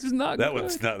happen. It's not that good.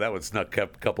 That one snuck a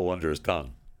couple under his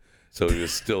tongue. So he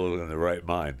was still in the right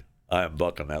mind. I am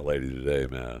bucking that lady today,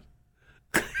 man.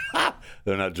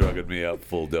 They're not drugging me up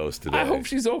full dose today. I hope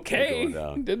she's okay.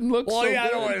 Didn't look so good. I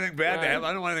don't want anything bad to happen.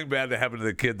 I don't want anything bad to happen to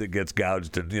the kid that gets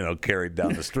gouged and carried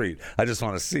down the street. I just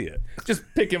want to see it. Just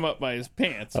pick him up by his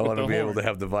pants. I want to be able to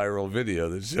have the viral video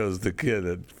that shows the kid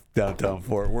at downtown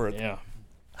Fort Worth. Yeah.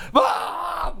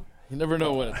 Mom! You never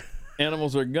know what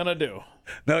animals are gonna do.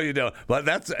 No, you don't. But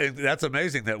that's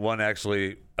amazing that one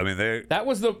actually. I mean, that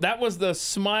was the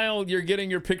smile. You're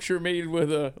getting your picture made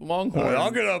with a Longhorn.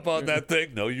 I'll get up on that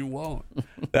thing. No, you won't.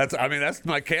 That's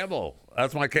my camel.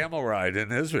 That's my camel ride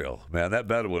in Israel. Man, that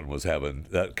Bedouin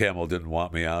that camel didn't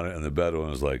want me on it, and the Bedouin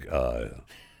was like,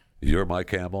 "You're my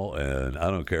camel, and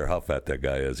I don't care how fat that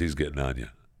guy is. He's getting on you."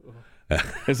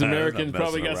 His Americans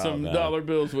probably got some dollar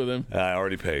bills with him. I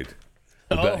already paid.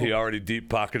 He already deep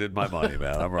pocketed my money,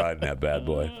 man. I'm riding that bad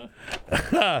boy.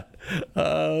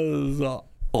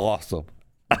 Awesome.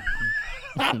 All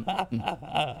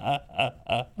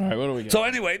right, what do we got? So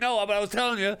anyway, but I was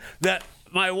telling you that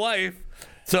my wife.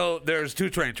 So there's 2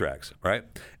 train tracks, right?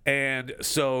 And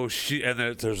so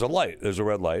there's a light. There's a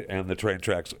red light, and the train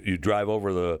tracks. You drive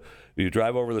over the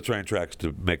train tracks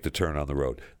to make the turn on the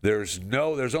road. There's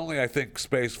only I think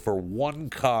space for one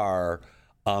car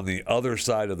on the other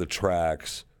side of the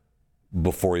tracks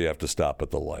before you have to stop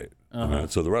at the light. Right?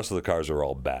 So the rest of the cars are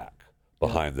all back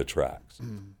behind the tracks,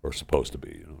 or supposed to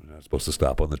be. You're not supposed to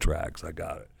stop on the tracks. I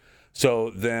got it.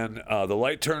 So then the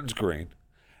light turns green,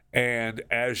 and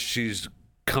as she's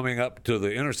coming up to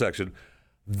the intersection,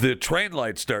 the train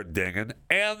lights start dinging,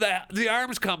 and the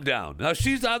arms come down. Now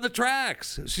she's on the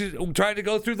tracks. She's trying to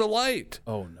go through the light.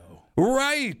 Oh no!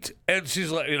 Right, and she's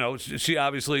like, she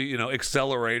obviously,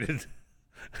 accelerated.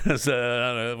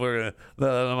 So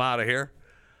I'm out of here.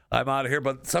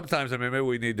 But sometimes, maybe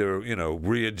we need to,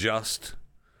 readjust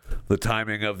the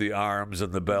timing of the arms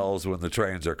and the bells when the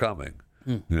trains are coming.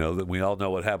 That we all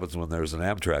know what happens when there's an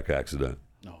Amtrak accident.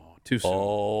 No, too soon.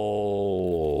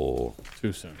 Oh,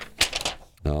 too soon.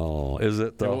 Oh, is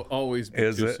it though? It will always be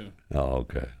too soon. Oh,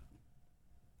 okay.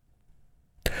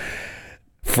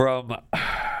 From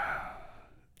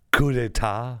coup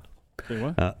d'état. Say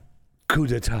what? Coup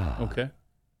d'état. Okay.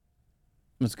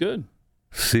 That's good.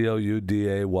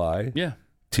 Couday. Yeah.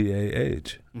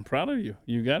 TAH. I'm proud of you.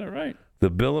 You got it right.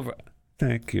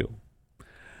 Thank you.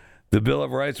 The Bill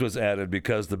of Rights was added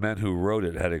because the men who wrote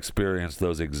it had experienced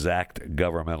those exact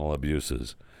governmental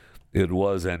abuses. It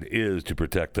was and is to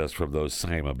protect us from those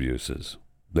same abuses.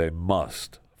 They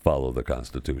must follow the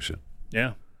Constitution.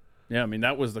 Yeah. Yeah, I mean,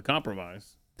 that was the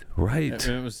compromise. Right.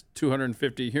 It was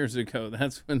 250 years ago.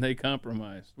 That's when they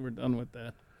compromised. We're done with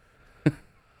that.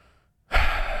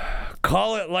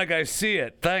 Call it like I see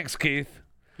it. Thanks, Keith.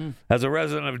 As a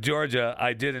resident of Georgia,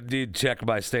 I did indeed check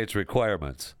my state's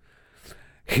requirements.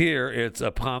 Here, it's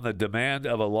upon the demand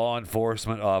of a law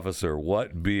enforcement officer.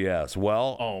 What BS?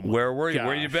 Well, where were you?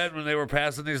 Where you been when they were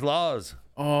passing these laws?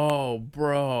 Oh,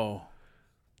 bro.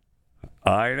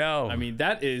 I know. I mean,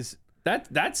 that's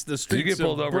the streets You get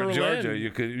pulled of over Berlin. in Georgia.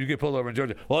 You get pulled over in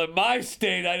Georgia. Well, in my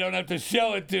state, I don't have to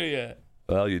show it to you.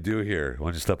 Well, you do here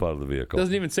when you step out of the vehicle.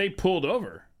 Doesn't even say pulled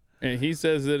over. And he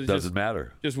says that it doesn't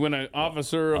matter. Just when an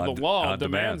officer of the law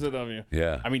demands it of you.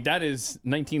 Yeah. I mean, that is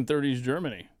 1930s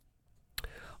Germany.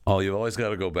 Oh, you've always got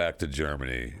to go back to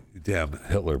Germany. Damn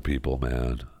Hitler people,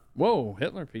 man. Whoa,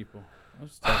 Hitler people.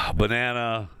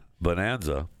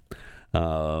 Bonanza.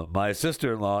 My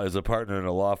sister-in-law is a partner in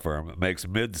a law firm, makes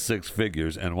mid-six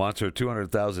figures, and wants her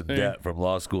 $200,000 debt from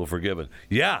law school forgiven.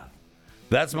 Yeah,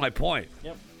 that's my point.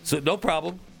 Yep. So no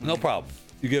problem.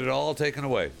 You get it all taken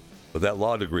away. But that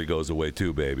law degree goes away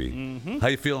too, baby. Mm-hmm. How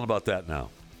you feeling about that now?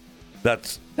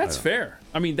 That's fair.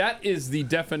 I mean, that is the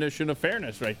definition of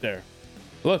fairness right there.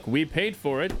 Look, we paid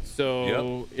for it,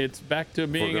 so it's back to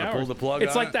being gonna ours. pull the plug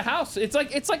it's on like it? the house. It's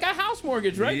like a house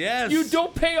mortgage, right? Yes. You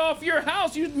don't pay off your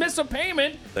house. You miss a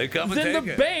payment. They come and then take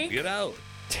the it. bank Get out.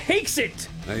 takes it.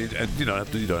 Now, you don't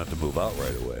have to move out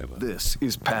right away. But. This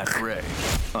is Pat Gray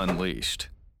Unleashed.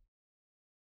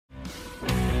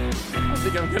 I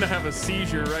think I'm gonna have a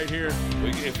seizure right here.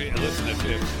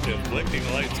 If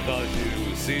blinking lights cause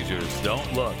you seizures,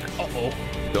 don't look. Uh-oh.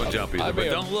 Don't jump either, but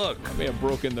don't look. I may have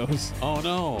broken those. Oh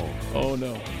no. Oh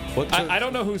no. I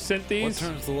don't know who sent these. What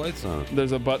turns the lights on?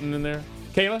 There's a button in there.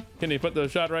 Kayla, can you put the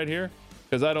shot right here?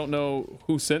 Because I don't know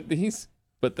who sent these,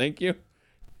 but thank you.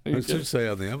 It should say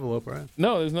on the envelope, right?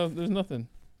 No, there's nothing.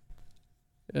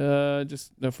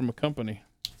 Just from a company.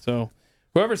 So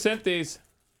whoever sent these,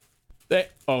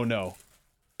 oh no.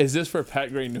 Is this for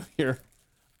Pat Gray New Year?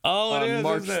 Oh, it is,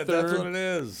 March isn't it? 3rd? That's what it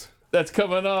is. That's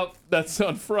coming up. That's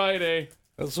on Friday.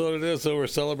 That's what it is. So we're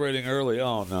celebrating early.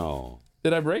 Oh, no.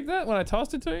 Did I break that when I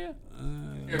tossed it to you?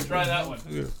 Here, try that one.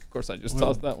 Of course, I just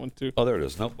tossed that one too. Oh, there it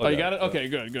is. Nope. Oh, you got it? Okay,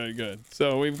 good.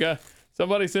 So we've got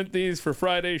somebody sent these for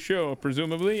Friday's show,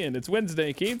 presumably, and it's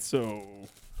Wednesday, Keith. So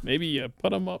maybe you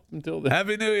put them up until then.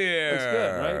 Happy New Year.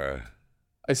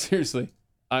 That's good, right?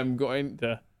 I'm going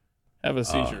to have a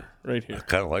seizure right here. I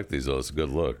kind of like these, though. It's a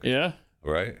good look. Yeah?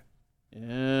 Right?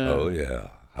 Yeah. Oh, yeah.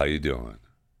 How you doing?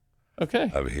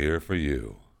 Okay. I'm here for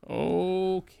you.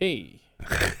 Okay.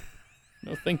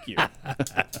 No, thank you.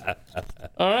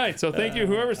 All right. So thank you,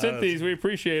 whoever sent these. We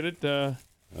appreciate it. Do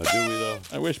we, though?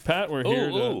 I wish Pat were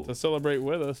here to celebrate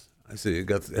with us. I see. It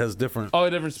has different. Oh,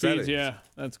 different speeds. settings. Yeah.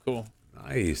 That's cool.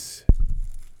 Nice.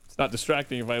 It's not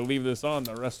distracting if I leave this on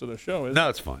the rest of the show, is it? No,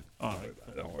 it's fine. All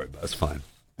right. Don't worry about it. It's fine.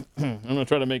 I'm going to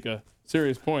try to make a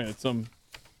serious point at some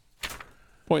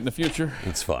point in the future.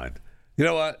 It's fine. You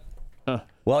know what?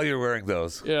 While you're wearing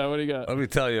those, Yeah, what do you got? let me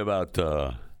tell you about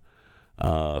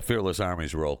Fearless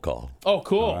Army's roll call. Oh,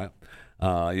 cool. All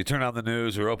right. You turn on the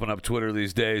news or open up Twitter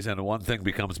these days, and one thing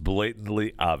becomes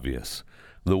blatantly obvious.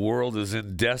 The world is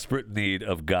in desperate need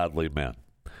of godly men,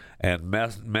 and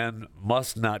men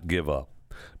must not give up.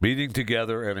 Meeting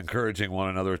together and encouraging one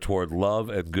another toward love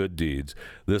and good deeds.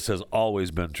 This has always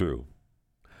been true.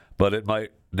 But it might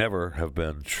never have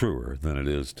been truer than it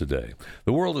is today.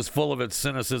 The world is full of its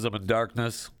cynicism and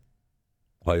darkness.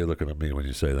 Why are you looking at me when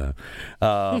you say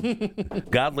that?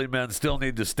 Godly men still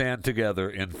need to stand together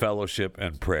in fellowship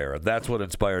and prayer. And that's what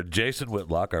inspired Jason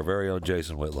Whitlock, our very own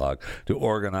Jason Whitlock, to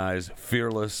organize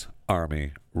Fearless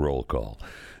Army Roll Call.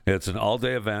 It's an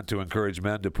all-day event to encourage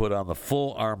men to put on the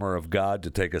full armor of God to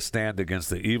take a stand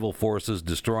against the evil forces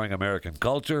destroying American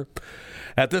culture.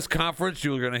 At this conference,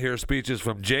 you're going to hear speeches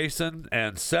from Jason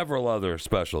and several other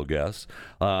special guests.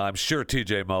 I'm sure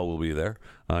TJ Moe will be there.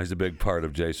 He's a big part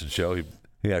of Jason's show.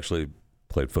 He actually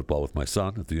played football with my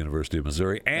son at the University of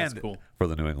Missouri and for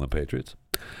the New England Patriots.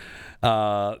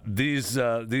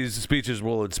 These speeches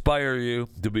will inspire you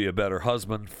to be a better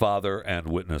husband, father, and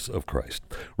witness of Christ.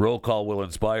 Roll Call will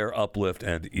inspire, uplift,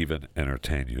 and even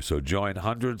entertain you. So join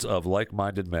hundreds of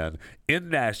like-minded men in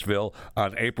Nashville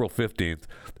on April 15th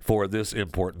for this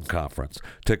important conference.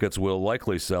 Tickets will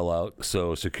likely sell out,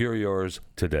 so secure yours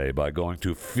today by going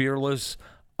to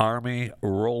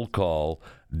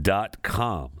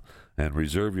fearlessarmyrollcall.com and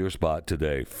reserve your spot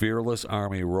today.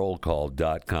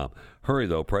 fearlessarmyrollcall.com. Hurry,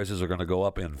 though. Prices are going to go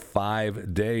up in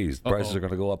 5 days. Prices are going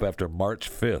to go up after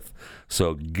March 5th.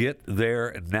 So get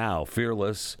there now.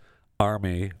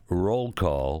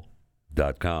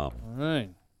 fearlessarmyrollcall.com. All right.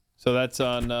 So that's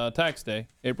on tax day,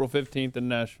 April 15th in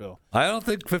Nashville. I don't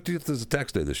think 15th is a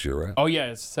tax day this year, right? Oh, yeah,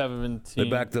 it's 17th. They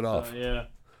backed it off. Yeah.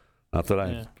 Not that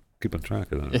I'm keeping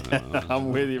track of it.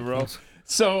 I'm with you, bro.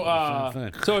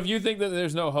 So if you think that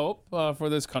there's no hope for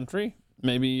this country,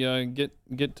 maybe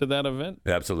get to that event.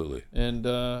 Absolutely. And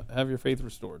have your faith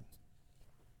restored.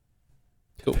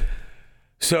 Cool.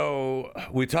 So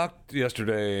we talked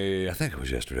yesterday, I think it was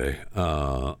yesterday,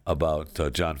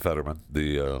 about John Fetterman,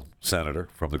 the senator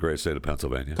from the great state of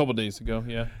Pennsylvania. A couple days ago,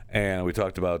 yeah. And we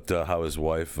talked about how his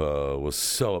wife was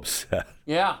so upset.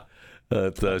 Yeah.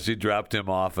 That she dropped him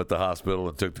off at the hospital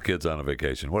and took the kids on a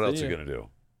vacation. What else are you going to do?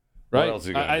 Right. What else are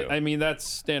you going to do? I mean, that's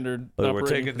standard. We're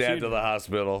taking Dad to the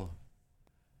hospital,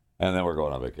 and then we're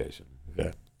going on vacation.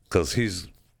 Yeah. Because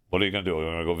what are you going to do? We're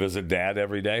going to go visit Dad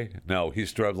every day? No, he's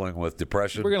struggling with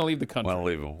depression. We're going to leave the country. We want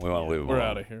to leave him. We're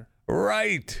out of here.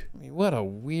 Right. I mean, what a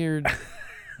weird,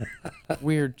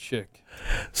 weird chick.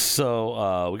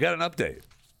 So we got an update.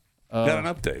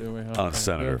 On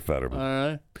Senator Fetterman. All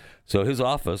right. So his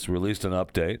office released an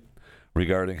update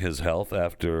regarding his health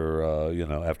after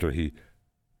he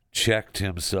checked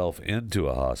himself into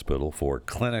a hospital for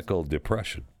clinical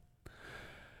depression.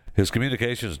 His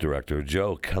communications director,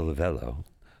 Joe Calvello,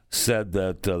 said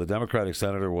that the Democratic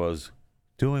senator was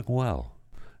doing well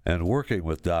and working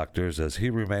with doctors as he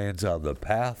remains on the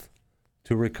path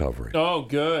to recovery. Oh,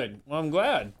 good. Well, I'm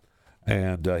glad.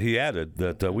 And he added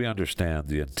that we understand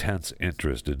the intense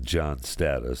interest in John's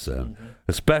status and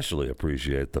especially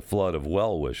appreciate the flood of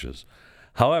well wishes.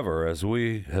 However, as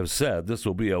we have said, this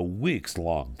will be a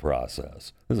weeks-long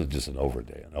process. This is just an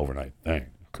overnight thing.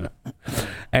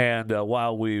 And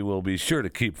while we will be sure to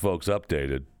keep folks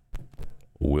updated,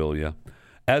 will you?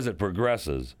 As it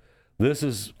progresses, this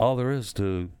is all there is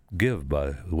to give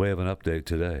by way of an update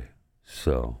today.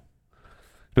 So,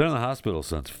 been in the hospital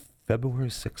since February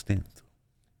 16th.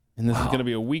 And this is going to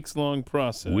be a weeks-long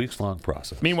process. Weeks-long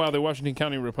process. Meanwhile, the Washington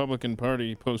County Republican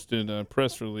Party posted a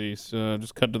press release,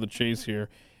 just cut to the chase here.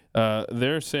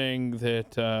 They're saying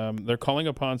that they're calling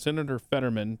upon Senator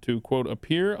Fetterman to, quote,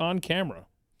 appear on camera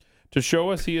to show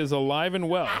us he is alive and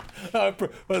well.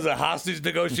 Was it a hostage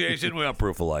negotiation? We want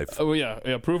proof of life. Oh,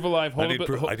 yeah, proof of life. I need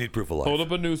proof of life. Hold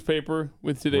up a newspaper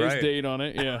with today's date on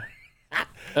it, yeah.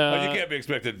 Well, you can't be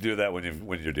expected to do that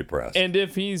when you're depressed. And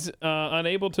if he's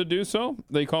unable to do so,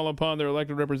 they call upon their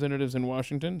elected representatives in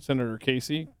Washington, Senator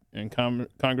Casey and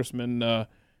Congressman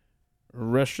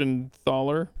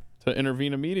Reschenthaler, to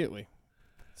intervene immediately.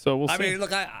 So we'll see. I mean,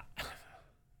 look,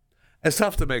 it's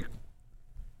tough to make.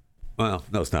 Well,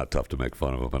 no, it's not tough to make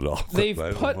fun of him at all. They've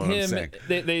put him.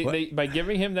 They by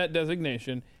giving him that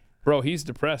designation. Bro, he's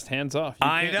depressed. Hands off.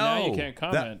 I know. Now you can't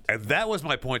comment. And that was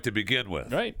my point to begin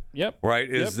with. Right. Yep. Right.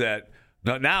 Is that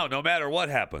now, no matter what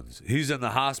happens, he's in the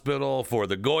hospital for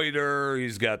the goiter.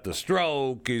 He's got the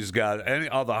stroke. He's got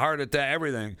all the heart attack,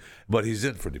 everything. But he's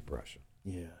in for depression.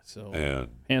 Yeah. So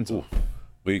hands off.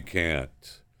 We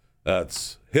can't.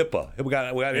 That's HIPAA. We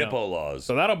got HIPAA laws.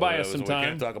 So that'll buy us some time. We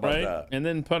can't talk about that. And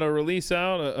then put a release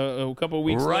out a couple of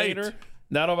weeks later.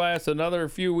 That'll buy us another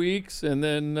few weeks, and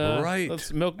then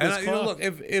let's milk this clock. Look,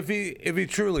 if he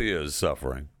truly is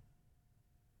suffering,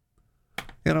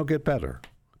 get better.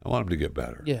 I want him to get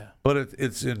better. Yeah. But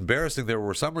it's embarrassing. There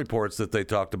were some reports that they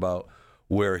talked about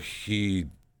where he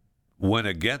went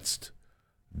against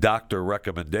doctor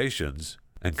recommendations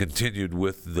and continued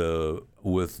with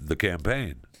the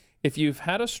campaign. If you've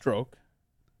had a stroke,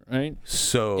 right?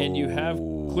 And you have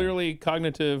clearly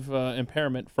cognitive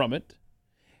impairment from it,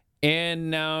 and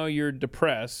now you're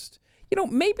depressed,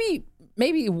 maybe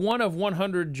one of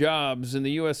 100 jobs in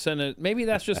the U.S. Senate, maybe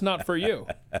that's just not for you.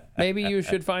 Maybe you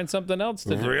should find something else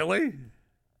to do. Really?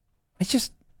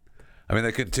 I mean,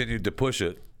 they continued to push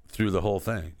it through the whole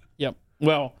thing. Yep.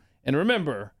 Well, and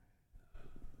remember,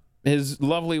 his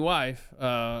lovely wife,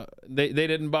 they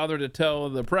didn't bother to tell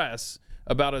the press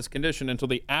about his condition until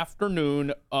the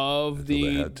afternoon of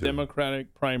the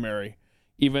Democratic primary,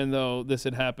 even though this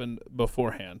had happened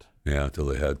beforehand. Yeah, until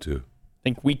they had to. I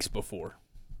think weeks before.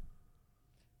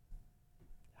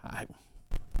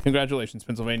 Congratulations,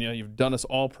 Pennsylvania. You've done us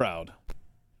all proud.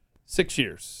 6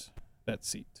 years, that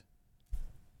seat.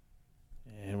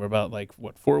 And we're about,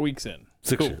 4 weeks in.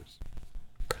 6 years.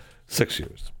 6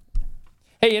 years.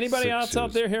 Hey, anybody 6 else out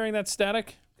years. there hearing that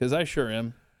static? Because I sure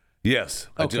am. Yes,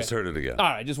 I Okay. just heard it again. All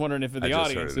right, just wondering if I the just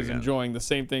heard audience it is again. enjoying the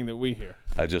same thing that we hear.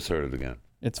 I just heard it again.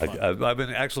 It's fun. I've been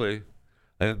actually,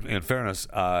 in fairness,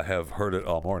 I have heard it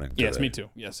all morning today. Yes, me too.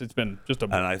 Yes, it's been just a.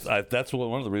 And I that's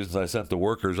one of the reasons I sent the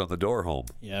workers on the door home.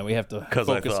 Yeah, we have to Because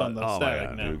I focus thought, on the oh static my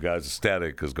God, now. you guys,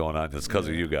 static is going on. It's because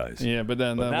of you guys. Yeah, but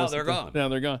then now what's they're the- gone. Now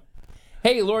they're gone.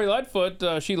 Hey, Lori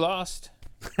Lightfoot, she lost.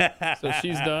 So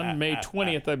she's done. May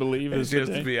 20th, I believe, is She the has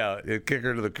day. to be out. You kick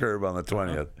her to the curb on the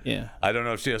 20th. Yeah. I don't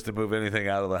know if she has to move anything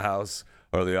out of the house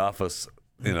or the office,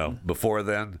 before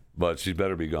then, but she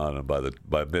better be gone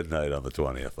by midnight on the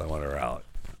 20th. I want her out.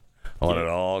 I want it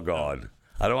all gone.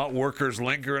 I don't want workers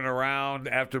lingering around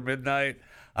after midnight.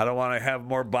 I don't want to have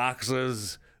more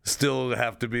boxes still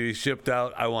have to be shipped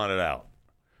out. I want it out.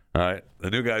 All right?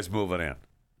 The new guy's moving in.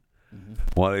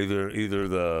 Want either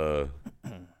the...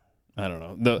 I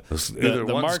don't know. Either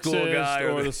the one Marxist school guy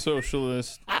or the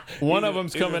socialist. One of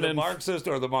them's coming the in. Marxist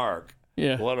or the Mark.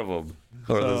 Yeah. One of them.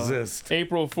 Or the Zist.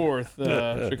 April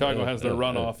 4th, Chicago has their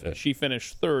runoff. She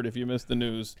finished third if you missed the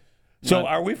news. So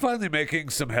are we finally making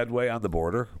some headway on the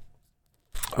border?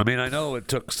 I mean, I know it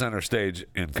took center stage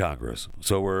in Congress.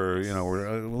 So we're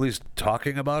at least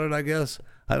talking about it, I guess.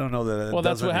 I don't know that it Well,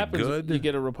 that's does what any happens. good. You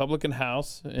get a Republican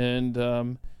House, and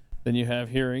then you have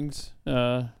hearings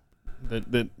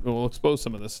that will expose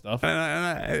some of this stuff. And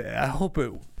I hope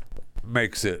it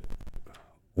makes it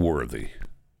worthy.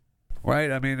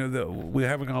 Right? I mean, we're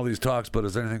having all these talks, but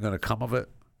is anything going to come of it?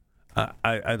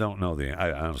 I don't know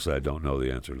honestly, I don't know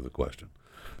the answer to the question.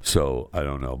 So I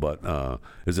don't know. But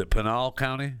is it Pinal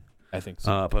County? I think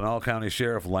so. Pinal County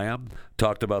Sheriff Lamb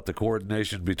talked about the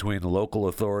coordination between the local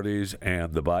authorities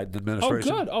and the Biden Oh,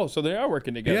 administration. good. Oh, so they are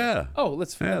working together. Yeah. Oh,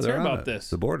 let's Yeah, hear they're on about it. this.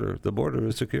 The border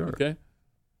is secure. Okay.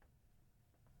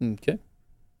 Okay.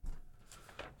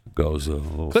 Goes a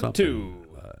little Clip something. two.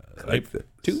 Like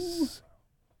two.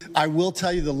 I will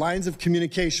tell you the lines of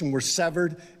communication were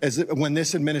severed when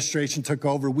this administration took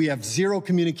over. We have zero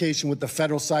communication with the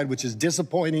federal side, which is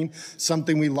disappointing,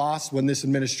 something we lost when this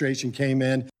administration came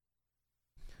in.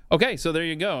 Okay, so there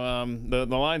you go. The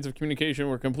lines of communication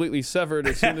were completely severed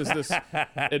as soon as this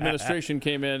administration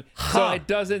came in. So it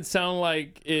doesn't sound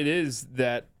like it is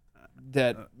that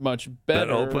much better.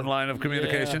 That open line of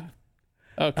communication? Yeah.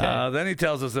 Okay. Then he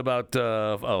tells us about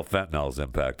fentanyl's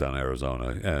impact on Arizona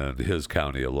and his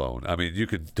county alone. I mean, you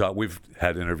could talk. We've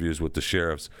had interviews with the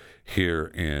sheriffs here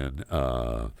in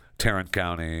Tarrant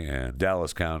County and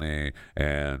Dallas County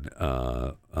and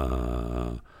a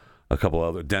couple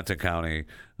other Denton County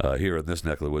here in this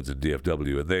neck of the woods in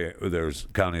DFW, and there's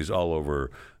counties all over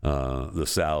the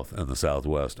South and the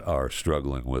Southwest are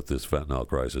struggling with this fentanyl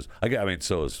crisis. I mean,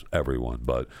 so is everyone,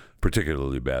 but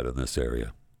particularly bad in this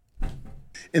area.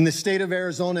 In the state of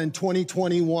Arizona in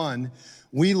 2021,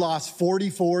 we lost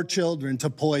 44 children to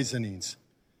poisonings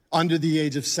under the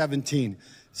age of 17.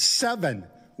 7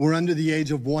 were under the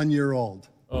age of 1 year old.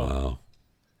 Wow.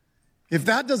 If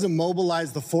that doesn't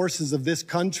mobilize the forces of this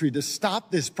country to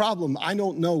stop this problem, I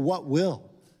don't know what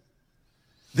will.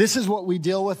 This is what we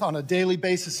deal with on a daily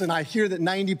basis, and I hear that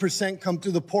 90% come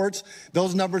through the ports.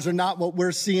 Those numbers are not what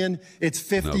we're seeing. It's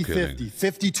 50-50,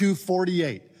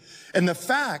 52-48. And the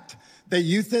fact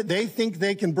that they think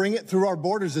they can bring it through our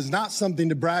borders is not something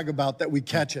to brag about that we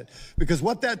catch it. Because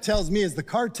what that tells me is the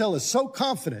cartel is so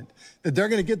confident that they're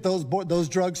going to get those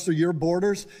drugs through your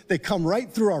borders, they come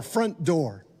right through our front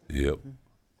door. Yep.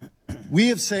 We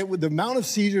have saved, with the amount of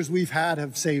seizures we've had,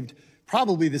 have saved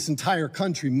probably this entire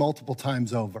country multiple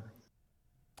times over.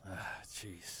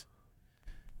 Jeez.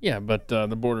 Yeah, but the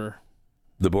border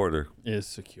is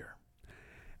secure.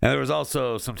 And there was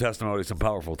also some testimony, some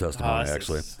powerful testimony, this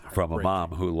actually, is from a mom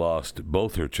who lost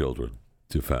both her children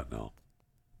to fentanyl.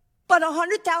 But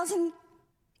 100,000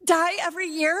 die every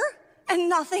year, and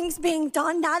nothing's being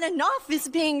done. Not enough is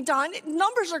being done.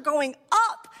 Numbers are going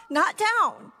up, not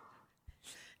down.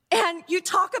 And you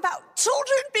talk about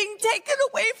children being taken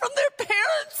away from their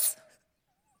parents.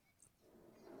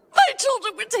 My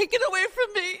children were taken away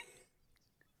from me.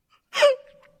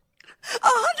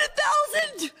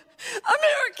 100,000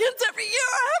 Americans every year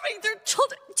are having their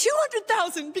children,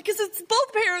 200,000 because it's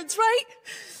both parents, right?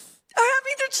 Are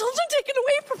having their children taken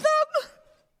away from them.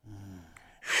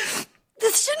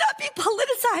 This should not be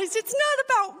politicized. It's not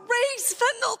about race.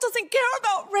 Fentanyl doesn't care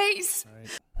about race.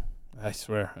 I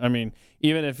swear. I mean,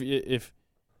 even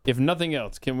if nothing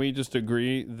else, can we just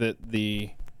agree that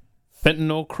the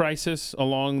fentanyl crisis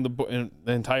along the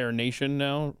entire nation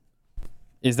now.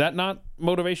 Is that not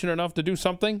motivation enough to do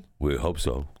something? We hope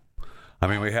so. I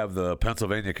mean, we have the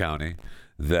Pennsylvania county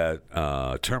that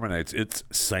terminates its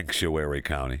sanctuary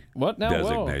county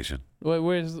designation. Whoa.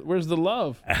 Where's the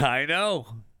love? I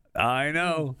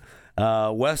know.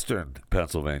 Western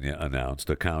Pennsylvania announced,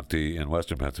 a county in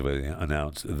Western Pennsylvania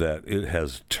announced that it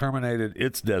has terminated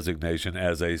its designation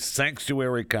as a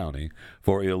sanctuary county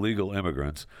for illegal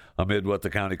immigrants amid what the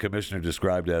county commissioner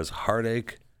described as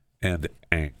heartache and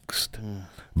angst.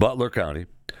 Butler County,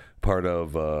 part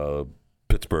of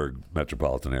Pittsburgh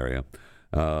metropolitan area,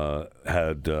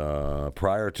 had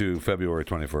prior to February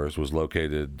 21st was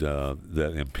located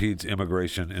that impedes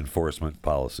immigration enforcement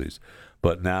policies.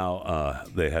 But now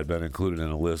they had been included in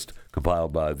a list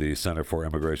compiled by the Center for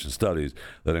Immigration Studies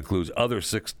that includes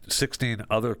 16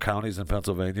 other counties in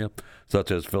Pennsylvania,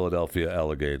 such as Philadelphia,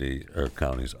 Allegheny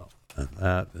counties. And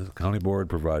that the county board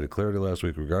provided clarity last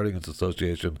week regarding its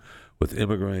association with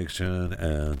Immigration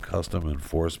and Custom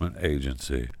Enforcement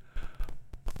Agency.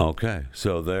 Okay,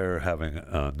 so they're having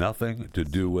nothing to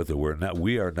do with it.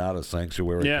 We are not a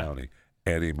sanctuary county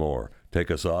anymore. Take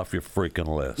us off your freaking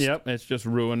list. Yep, it's just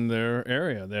ruined their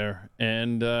area there.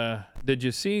 And did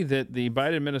you see that the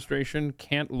Biden administration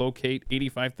can't locate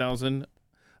 85,000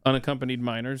 unaccompanied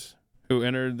minors who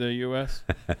entered the U.S.?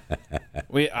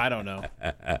 I don't know.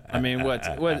 I mean,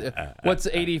 what's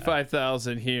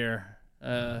 85,000 here?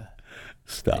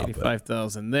 Stop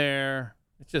 85,000 there.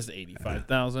 It's just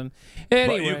 85,000.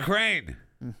 Anyway.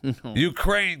 But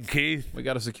Ukraine, Keith. We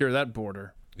got to secure that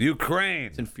border. Ukraine.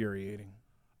 It's infuriating.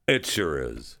 It sure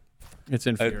is. It's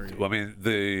infuriating. I mean,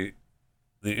 the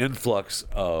influx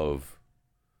of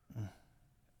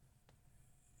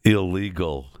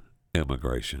illegal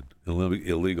immigration,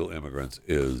 illegal immigrants,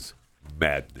 is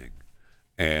maddening,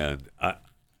 and I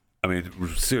mean,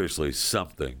 seriously,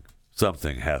 something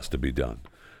has to be done.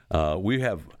 We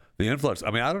have the influx.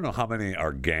 I mean, I don't know how many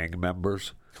are gang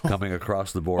members coming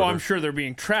across the border. Well, I'm sure they're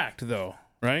being tracked, though,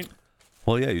 right?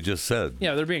 Well, yeah, you just said.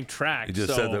 Yeah, they're being tracked. You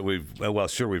just said that we've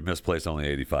misplaced only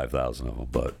 85,000 of them,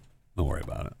 but don't worry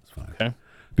about it. It's fine. Okay.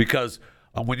 Because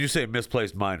when you say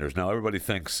misplaced minors, now everybody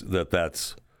thinks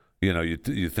that's,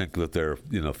 you think that they're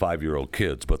 5-year-old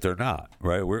kids, but they're not,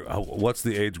 right? What's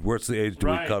the age? What's the age do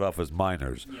we cut off as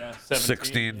minors? Yeah,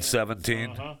 16,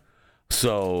 17.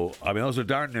 So I mean, those are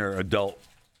darn near adult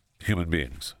human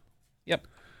beings. Yep.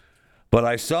 But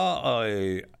I saw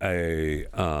a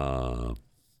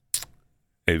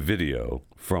video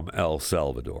from El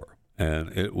Salvador, and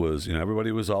it was,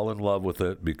 everybody was all in love with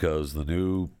it because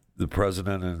the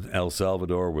president in El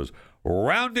Salvador was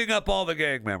rounding up all the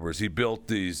gang members. He built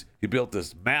this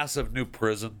massive new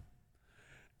prison,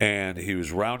 and he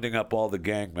was rounding up all the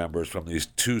gang members from these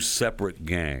two separate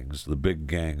gangs, the big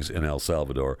gangs in El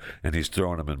Salvador, and he's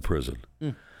throwing them in prison.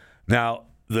 Now,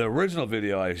 the original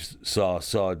video I saw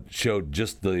showed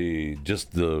just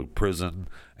the prison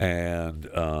and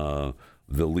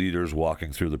the leaders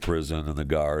walking through the prison and the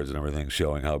guards and everything,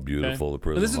 showing how beautiful the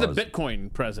prison was. This is the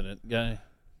Bitcoin president guy.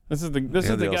 This is the guy.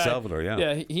 El Salvador, yeah.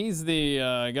 Yeah, he's the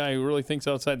guy who really thinks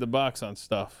outside the box on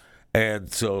stuff.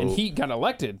 And he got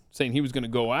elected saying he was going to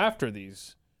go after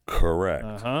these.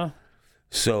 Correct.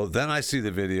 So then I see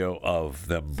the video of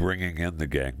them bringing in the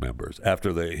gang members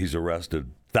after he's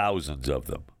arrested thousands of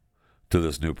them to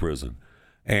this new prison.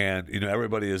 And,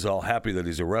 everybody is all happy that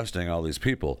he's arresting all these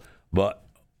people. But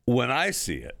when I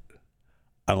see it,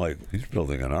 I'm like, he's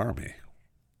building an army.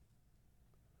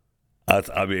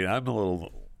 I mean, I'm a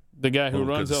little... The guy who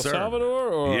runs concerned. El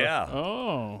Salvador? Or? Yeah.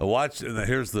 Oh. Watch, and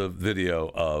here's the video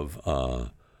of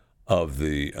the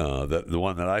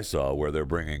one that I saw where they're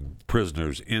bringing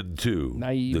prisoners into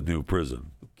the new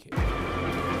prison. Okay.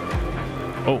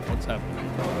 Oh, what's happening?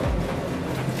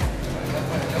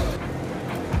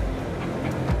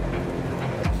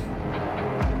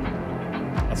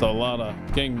 That's a lot of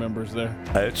gang members there.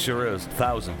 It sure is.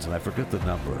 Thousands, and I forget the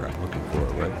number. I'm looking for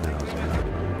it right now.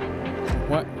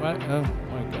 What? Oh,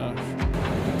 my gosh.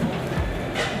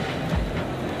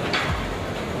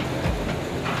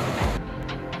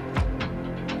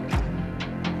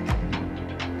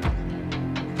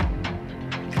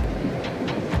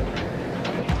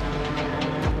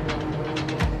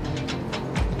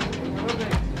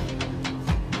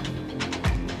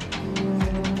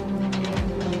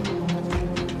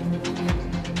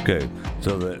 Okay,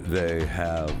 so they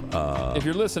have... if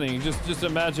you're listening, just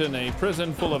imagine a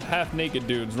prison full of half-naked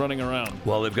dudes running around.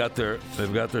 Well, they've got their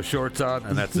shorts on,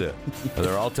 and that's it.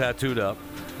 They're all tattooed up.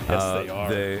 Yes,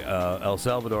 they are. El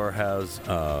Salvador has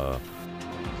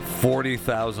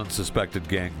 40,000 suspected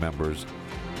gang members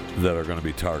that are going to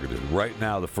be targeted. Right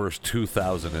now, the first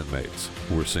 2,000 inmates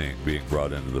we're seeing being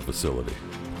brought into the facility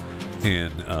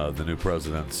in the new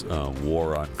president's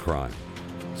war on crime.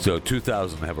 So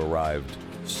 2,000 have arrived.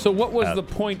 So what was the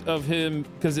point of him?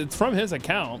 Because it's from his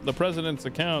account, the president's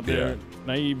account. There,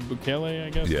 Nayib Bukele, I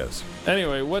guess. Yes.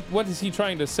 Anyway, what is he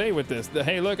trying to say with this?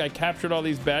 Hey, look, I captured all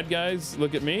these bad guys.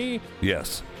 Look at me.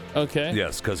 Yes. Okay.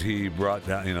 Yes, because he brought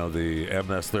down, the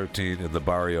MS-13 and the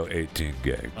Barrio 18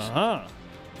 gangs. Uh-huh.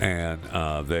 And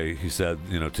he said,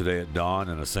 today at dawn,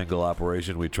 in a single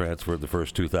operation, we transferred the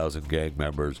first 2,000 gang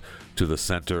members to the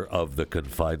center of the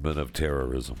confinement of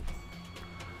terrorism.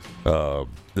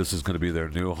 This is going to be their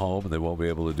new home, and they won't be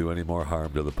able to do any more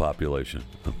harm to the population.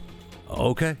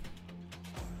 Okay.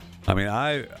 I mean,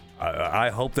 I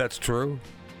hope that's true.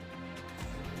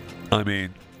 I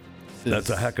mean, that's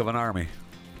a heck of an army.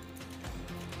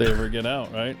 If they ever get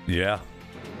out, right? Yeah.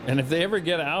 And if they ever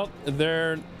get out,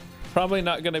 they're probably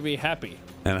not going to be happy.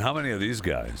 And how many of these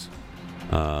guys?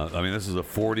 This is a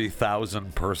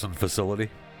 40,000 person facility.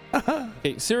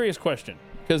 Okay, serious question,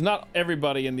 because not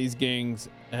everybody in these gangs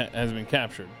has been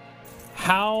captured.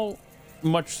 How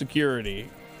much security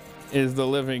is the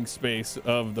living space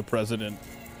of the president?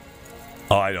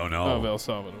 Oh, I don't know. Of El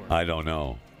Salvador. I don't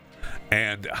know.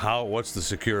 And what's the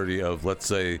security of, let's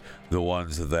say, the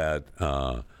ones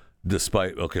that,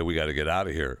 despite, we got to get out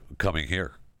of here, coming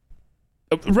here?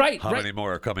 Right. How many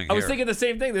more are coming I here? was thinking the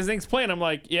same thing. This thing's playing. I'm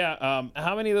like,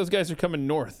 how many of those guys are coming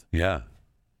north? Yeah.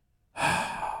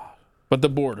 But the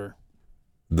border.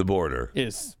 The border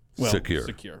is secure.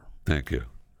 Secure. Thank you.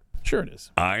 Sure it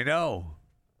is. I know.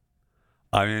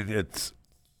 I mean, it's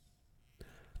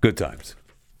good times.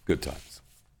 Good times.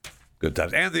 Good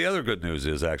times. And the other good news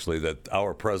is actually that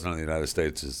our president of the United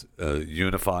States is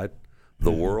unified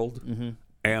the world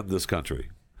and this country.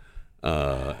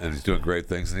 And he's doing great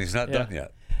things, and he's not done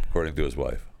yet, according to his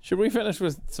wife. Should we finish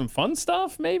with some fun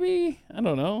stuff, maybe? I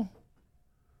don't know.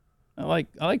 I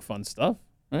like fun stuff,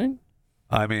 right?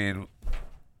 I mean,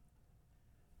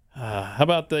 how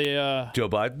about the Joe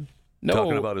Biden no,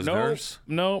 talking about his nurse?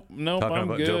 No, talking I'm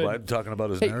about good. Joe Biden talking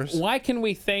about his nurse? Why can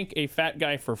we thank a fat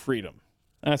guy for freedom?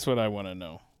 That's what I want to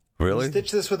know. Really?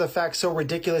 Stitch this with a fact so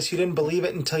ridiculous you didn't believe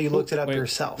it until you looked it up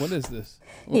yourself. What is this?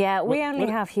 We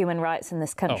only have human rights in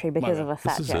this country because of a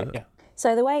fat joke.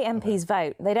 So the way MPs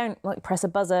vote, they don't press a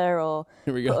buzzer or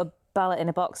put a ballot in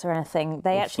a box or anything.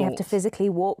 They actually have to physically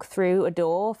walk through a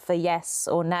door for yes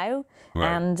or no,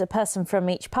 and a person from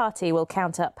each party will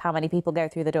count up how many people go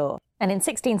through the door. And in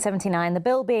 1679, the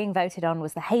bill being voted on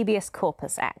was the Habeas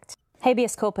Corpus Act.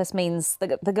 Habeas corpus means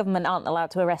the government aren't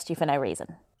allowed to arrest you for no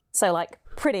reason. So,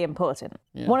 pretty important.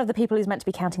 Yeah. One of the people who's meant to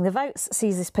be counting the votes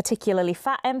sees this particularly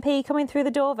fat MP coming through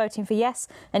the door voting for yes,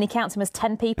 and he counts him as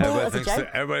 10 people as a joke.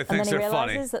 Everybody thinks they're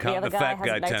funny. That Count the other the fat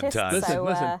guy 10 noticed, times.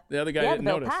 Listen, the other guy didn't the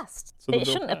bill notice. Passed. So the it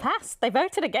bill shouldn't have passed. They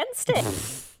voted against it.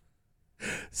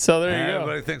 So there you go.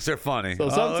 Everybody thinks they're funny. So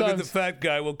look at the fat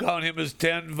guy. We'll count him as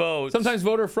 10 votes. Sometimes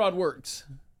voter fraud works,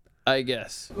 I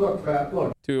guess. Look, Pat,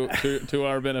 look. To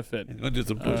our benefit. We'll do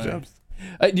some push-ups.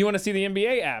 Do you want to see the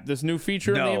NBA app? This new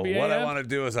feature in the NBA what app? I want to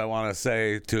do is I want to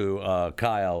say to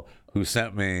Kyle, who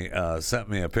sent me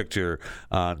a picture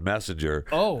on Messenger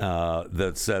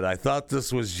that said, I thought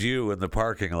this was you in the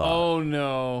parking lot. Oh,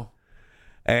 no.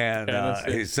 And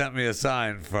he sent me a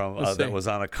sign from that was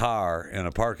on a car in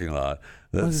a parking lot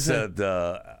that said,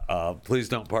 please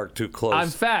don't park too close. I'm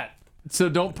fat, so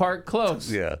don't park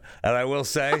close. Yeah. And I will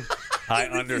say, I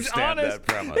understand that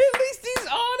premise. At least he's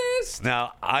honest.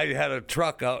 Now, I had a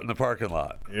truck out in the parking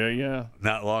lot. Yeah.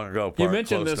 Not long ago. You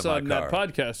mentioned close this to my on car. that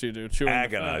podcast you do.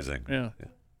 Agonizing.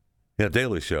 Yeah,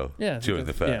 Daily Show. Yeah. Chewing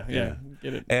the fat. Yeah.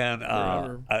 Get it. And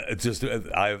I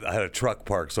had a truck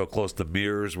parked so close the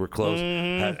mirrors were close.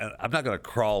 I'm not going to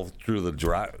crawl through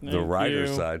the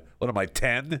rider's side. What am I,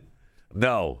 10?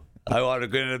 No. I wanted to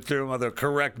get in through the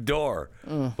correct door.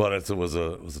 But it was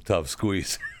a tough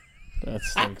squeeze. That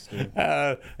stinks, dude.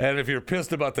 And if you're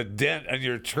pissed about the dent in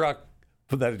your truck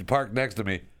that you parked next to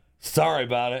me, sorry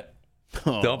about it.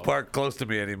 Don't park close to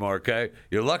me anymore, okay?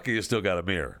 You're lucky you still got a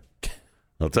mirror.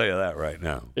 I'll tell you that right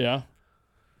now. Yeah?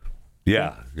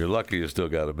 Yeah, you're lucky you still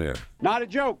got a mirror. Not a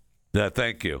joke. Yeah,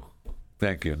 thank you.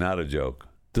 Thank you. Not a joke.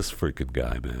 This freaking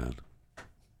guy, man.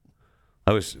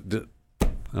 I wish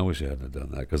I hadn't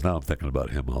done that, because now I'm thinking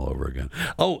about him all over again.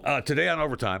 Today on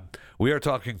Overtime, we are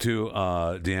talking to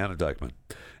Deanna Dykeman.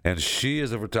 And she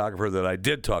is a photographer that I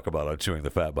did talk about on Chewing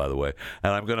the Fat, by the way.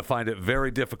 And I'm going to find it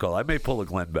very difficult. I may pull a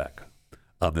Glenn Beck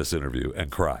on this interview and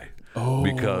cry.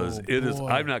 Because it is,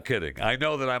 I'm not kidding. I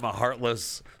know that I'm a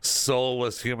heartless,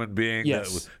 soulless human being that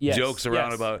jokes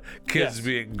around about kids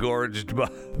being gorged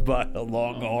by a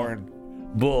longhorn.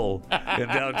 bull in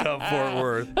downtown Fort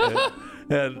Worth.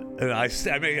 And I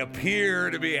may appear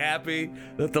to be happy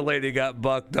that the lady got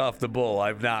bucked off the bull.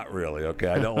 I'm not really, okay?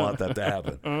 I don't want that to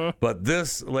happen. But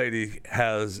this lady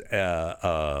has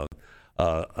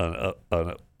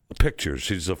pictures.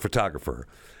 She's a photographer.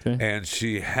 Okay. And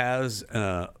she has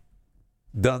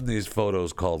done these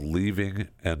photos called Leaving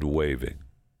and Waving.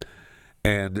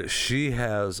 And she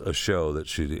has a show that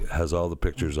she has all the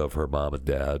pictures of her mom and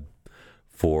dad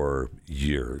for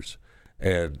years.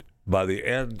 And by the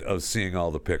end of seeing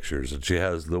all the pictures, and she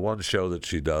has the one show that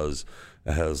she does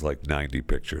has like 90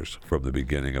 pictures from the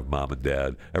beginning of mom and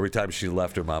dad. Every time she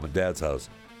left her mom and dad's house,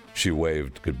 she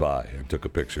waved goodbye and took a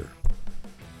picture.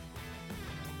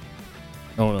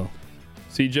 Oh, no.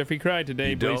 See Jeffrey Cry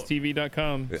today,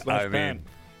 blazetv.com. I mean,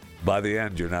 by the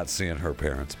end, you're not seeing her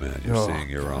parents, man. You're seeing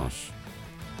your own.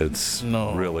 It's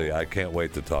really, I can't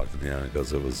wait to talk to Deanna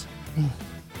because it was,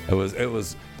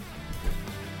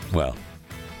 well,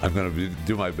 I'm going to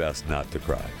do my best not to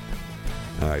cry.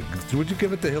 All right. Would you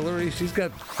give it to Hillary? She's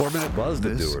got 4-minute buzz to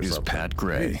do or something. This is Pat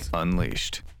Gray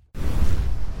Unleashed.